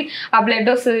వేస్తున్న కొద్దీ ఆ బ్లడ్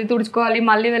వస్తుంది, తుడుచుకోవాలి,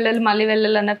 మళ్ళీ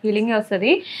వెళ్ళాలి అన్న ఫీలింగ్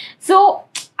వస్తుంది. సో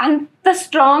అంత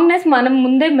స్ట్రాంగ్నెస్ మనం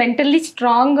ముందే మెంటల్లీ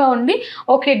స్ట్రాంగ్గా ఉండి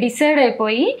ఓకే డిసైడ్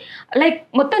అయిపోయి లైక్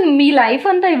మొత్తం మీ లైఫ్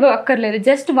అంతా ఇవ్వక్కర్లేదు,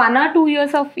 just 1 or 2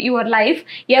 years of your life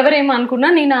ఎవరేమనుకున్నా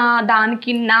నేను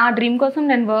దానికి నా డ్రీమ్ కోసం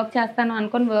నేను వర్క్ చేస్తాను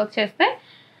అనుకొని వర్క్ చేస్తే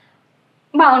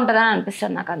బాగుంటుందని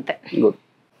అనిపిస్తుంది నాకు, అంతే. Good,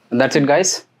 that's it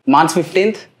guys. March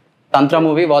 15th Tantra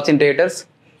movie watch in theatres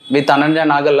with Ananya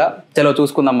Nagalla. చలో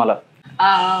చూసుకుందాం మళ్ళీ.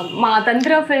 మా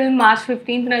తంత్ర ఫిల్మ్ March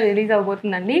 15th రిలీజ్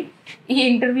అవబోతుందండి. ఈ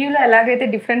ఇంటర్వ్యూలో ఎలాగైతే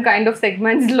డిఫరెంట్ కైండ్ ఆఫ్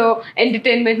సెగ్మెంట్స్లో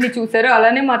ఎంటర్టైన్మెంట్ని చూసారో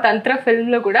అలానే మా తంత్ర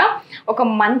ఫిల్మ్లో కూడా ఒక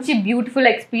మంచి బ్యూటిఫుల్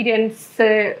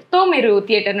ఎక్స్పీరియన్స్తో మీరు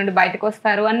థియేటర్ నుండి బయటకు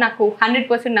వస్తారు అని నాకు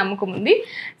 100% నమ్మకం ఉంది.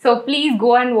 So please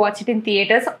go and watch it in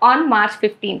theatres on March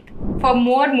 15th. For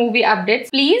more movie updates,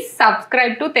 please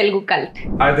subscribe to TeluguCult.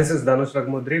 Hi, this is Dhanush.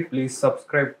 Please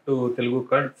subscribe to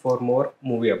TeluguCult for more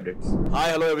movie updates. Hi,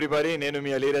 hello everybody. Nenu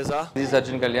mi Ali Reza. This is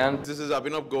Arjun Kalyan. This is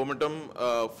Abhinav Gomatam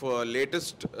for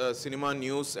latest cinema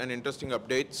news and interesting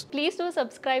updates. Please do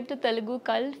subscribe to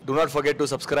TeluguCult. Do not forget to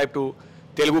subscribe to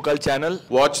TeluguCult channel.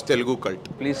 Watch TeluguCult.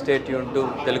 Please stay tuned to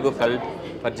TeluguCult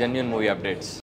for genuine movie updates.